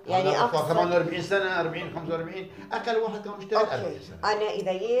الصلة، يعني 48 سنه 40 45 اقل واحد كان مشتغل 40 سنه. انا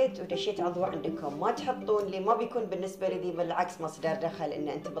اذا جيت ودشيت عضو عندكم ما تحطون لي، ما بيكون بالنسبه لي بالعكس مصدر دخل ان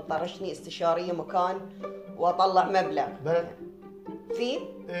انت بتطرشني استشاريه مكان واطلع مبلغ؟ بلى في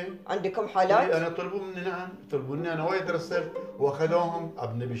ايه عندكم حالات؟ انا طلبوا مني، نعم طلبوا مني، انا وايد رسلت واخذوهم.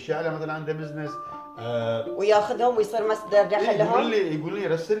 ابن بالشعله مثلا عنده بزنس وياخذهم ويصير مصدر دخل لهم. يقول لي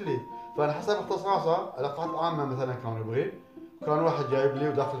رسل لي، فانا حسب اختصاصه علاقات عامه مثلا كان يبغي. كان واحد جايب لي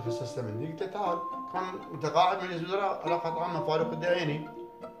وداخل في السيستم عندي، قلت له تعال، كان متقاعد من الوزراء علاقات عامه فاروق الدعيني.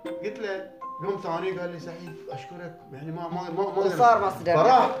 قلت له يوم ثاني قال لي سعيد اشكرك، يعني ما وصار مصدر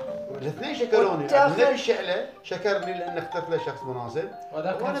فراح. الاثنين شكروني، النبي الشعله شكرني لان اخترت له شخص مناسب،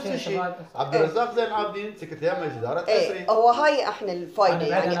 ونفس الشيء عبد الرزاق زين العابدين سكرتير مجلس اداره تسري. هو هاي احنا الفائده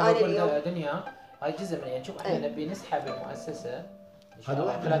يعني انا اليوم دنيا هاي جزء من، يعني شوف احنا نبي نسحب المؤسسه. هذا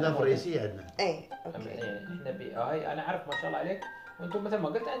واحد من الاهداف الرئيسيه عندنا. اي اوكي. احنا هاي انا اعرف ما شاء الله عليك، وانتم مثل ما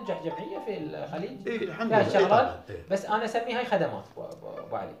قلت انجح جمعيه في الخليج. اي الحمد لله. شغلات بس انا اسميه هاي خدمات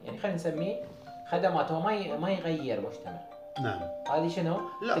ابو علي، يعني خلينا نسميه خدمات، هو ما يغير مجتمع. نعم. هذه شنو؟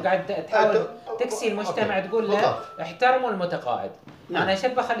 لا. تقعد تحاول تكسي المجتمع، تقول له احترموا المتقاعد. نعم. انا شو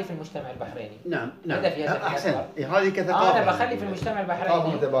بخلي في المجتمع البحريني؟ نعم هدفي احسن. هذه كثقافه انا بخلي في المجتمع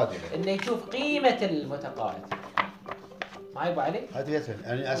البحريني انه يشوف قيمه المتقاعد. معي ابو علي؟ هذه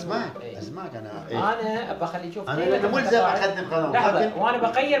يعني اسمعك انا بخلي يشوف انا ملزم اقدم قانون. لحظه، وانا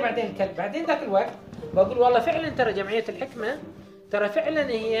بغير بعدين بعدين ذاك الوقت بقول والله فعلا ترى جمعيه الحكمه ترى فعلا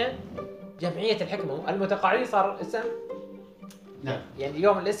هي جمعيه الحكمه. المتقاعدين صار اسم. نعم. يعني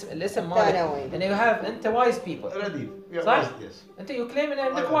اليوم الاسم مالك انه يو هاف انت وايز بيبل. رديف. صح؟ انت يو كليم ان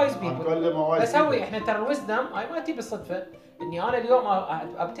عندك وايز بيبل. بس هوي احنا ترى الوزدم هاي ما تجي بالصدفه. اني انا اليوم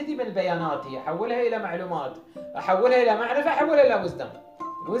ابتدي من بياناتي احولها الى معلومات، احولها الى معرفه، احولها الى وزدم.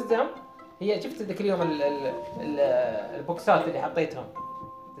 الوزدم هي شفت ذاك اليوم البوكسات اللي حطيتهم،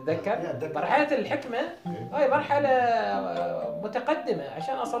 تتذكر؟ مرحله الحكمه هاي مرحله متقدمه،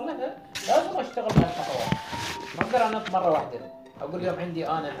 عشان اصل لها لازم اشتغل مع الخطوات. ما اقدر انط مره واحده اقول اليوم عندي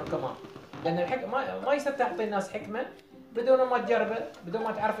انا حكماء، لان الحكمه ما يصير تعطي الناس حكمه بدون ما تجربه، بدون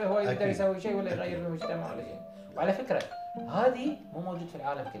ما تعرف هو يقدر يسوي شيء ولا يغير في المجتمع ولا شيء. وعلى فكره هذه مو موجود في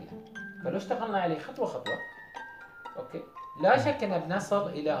العالم كله، فلو اشتغلنا عليه خطوه خطوه اوكي لا شك ان بنصل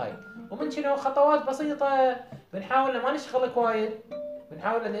الى هاي. ومن شنو خطوات بسيطه بنحاول ما نشغلك وايد،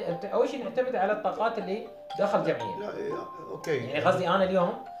 بنحاول ان اول شيء نعتمد على الطاقات اللي داخل جمعيه. لا اوكي. يعني قصدي انا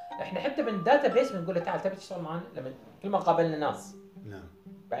اليوم احنا حتى من الداتا بيس بنقول له تعال تبي تشتغل معنا، لما كل ما قابلنا ناس نعم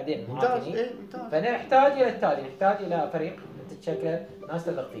بعدين ممتاز. ممتاز. فنحتاج الى التالي، نحتاج الى فريق تتشكل ناس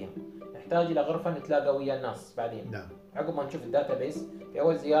تثق فيهم، نحتاج الى غرفه نتلاقى ويا الناس بعدين. نعم. عقب ما نشوف الداتا بيس في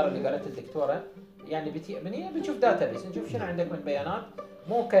اول زياره اللي قالت الدكتوره، يعني بنشوف داتا بيس، نشوف شنو عندك من بيانات،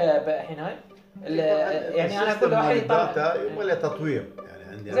 مو الحين هاي يعني انا اقول واحد يطلع داتا ولا تطوير، يعني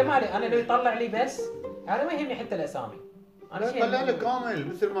عندي زي ما علي انا لو يطلع لي بس انا ما يهمني حتى الاسامي، انا يطلع لك كامل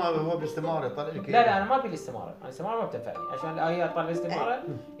مثل ما هو بالاستماره يطلع لك. لا انا ما ابي الاستماره، انا الاستماره ما بتنفعني، عشان هي اطلع الاستماره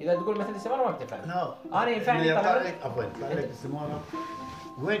اذا تقول مثل الاستماره ما بتنفعني. لا انا ينفعني يطلع لك عفوا يطلع لك الاستماره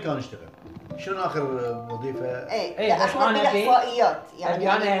وين كان يشتغل؟ شنو اخر وظيفه؟ اي بس انا بالاحصائيات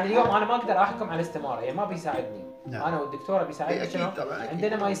يعني انا يعني اليوم انا ما اقدر احكم على الاستماره، يعني ما بيساعدني. نعم. انا والدكتوره بيساعدني شنو؟ عندنا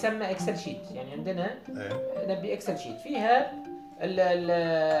ما طبعاً. يسمى اكسل شيت، يعني عندنا نبي اكسل شيت فيها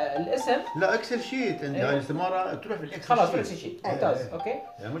الاسم. لا اكسل شيت عندي هاي الاستماره تروح في الاكسل خلاص في الاكسل شيت ممتاز. اوكي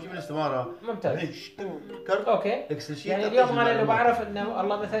يعني مش بالاستماره ممتاز كرت اوكي اكسل شيت. يعني اليوم انا لو بعرف انه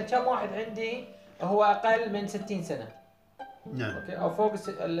والله مثلا كم واحد عندي هو اقل من 60 سنه نعم اوكي او فوق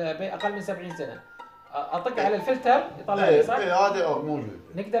اقل من 70 سنه، اطق على الفلتر يطلع لي صح؟ هذا موجود.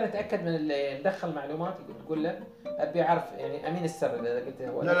 نقدر نتاكد من اللي ندخل معلومات تقول له ابي اعرف يعني امين السر اذا قلت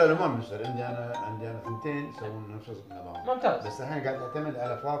هو. لا ما من السر، عندي انا ثنتين يسوون نفس النظام. ممتاز. بس الحين قاعد اعتمد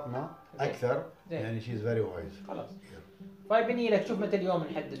على فاطمه اكثر يعني شيز فيري وايز. خلاص فيبني لك شوف متى اليوم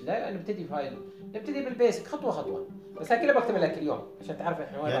نحدد له، نبتدي في هاي نبتدي بالبيسك خطوه خطوه، بس هاي كلها بكتب لك اليوم عشان تعرف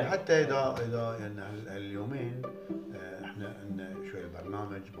احنا وين يعني حتى اذا يعني اليومين احنا عندنا شويه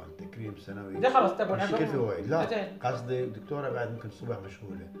برنامج مال التكريم السنوي ده خلاص تبون مشكل في وايد. لا قصدي الدكتوره بعد ممكن الصبح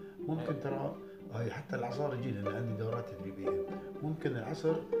مشغوله، ممكن ترى هاي حتى العصار يجي لان عندي دورات تدريبيه، ممكن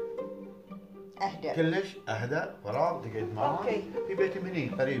العصر اهدى كلش اهدى فراغ تقعد معاه أوكي. في بيتي مني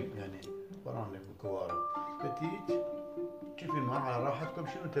قريب يعني ورانا بالكوارع، فتيج تشوفين معاه على راحتكم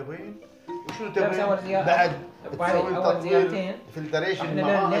شنو تبين وشنو لا، بس أول تبين بعد تسوي أول زيارتين تطوير فلتريشن إحنا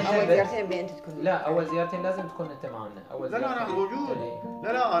معاه. لا اول نثبت. زيارتين بين انت تكون لا، اول زيارتين لازم تكون انت معنا. اول لا لا انا زيارتين. موجود.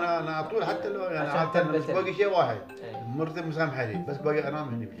 إيه. لا انا على طول حتى لو يعني عشان عادة بس تثبت. باقي شيء واحد، إيه. مرتي مسامحه لي بس باقي انام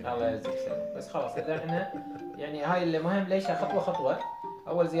هني بجنبي. الله يجزيك خير. بس خلاص اذا احنا يعني هاي المهم ليش خطوه خطوه.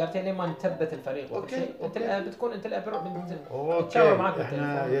 اول زيارتين لما نثبت الفريق وكل أوكي، شيء انت أوكي. بتكون انت تشاور اوكي معك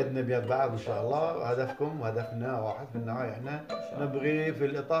احنا بالتليفون. يدنا بيد بعض ان شاء الله، وهدفكم وهدفنا واحد في النهايه، احنا نبغي في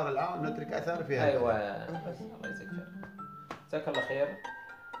الاطار العام نترك اثر في هذا. ايوه بس الله يجزيك خير. جزاك الله خير،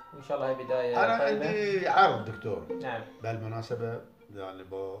 وان شاء الله هي بدايه انا طيبه. عندي عرض دكتور نعم بهالمناسبه، يعني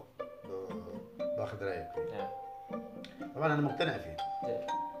باخذ رايك فيه. نعم. طبعا انا مقتنع فيه.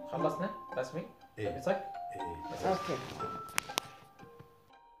 خلصنا رسمي؟ إيه. تبي صك؟ إيه. اوكي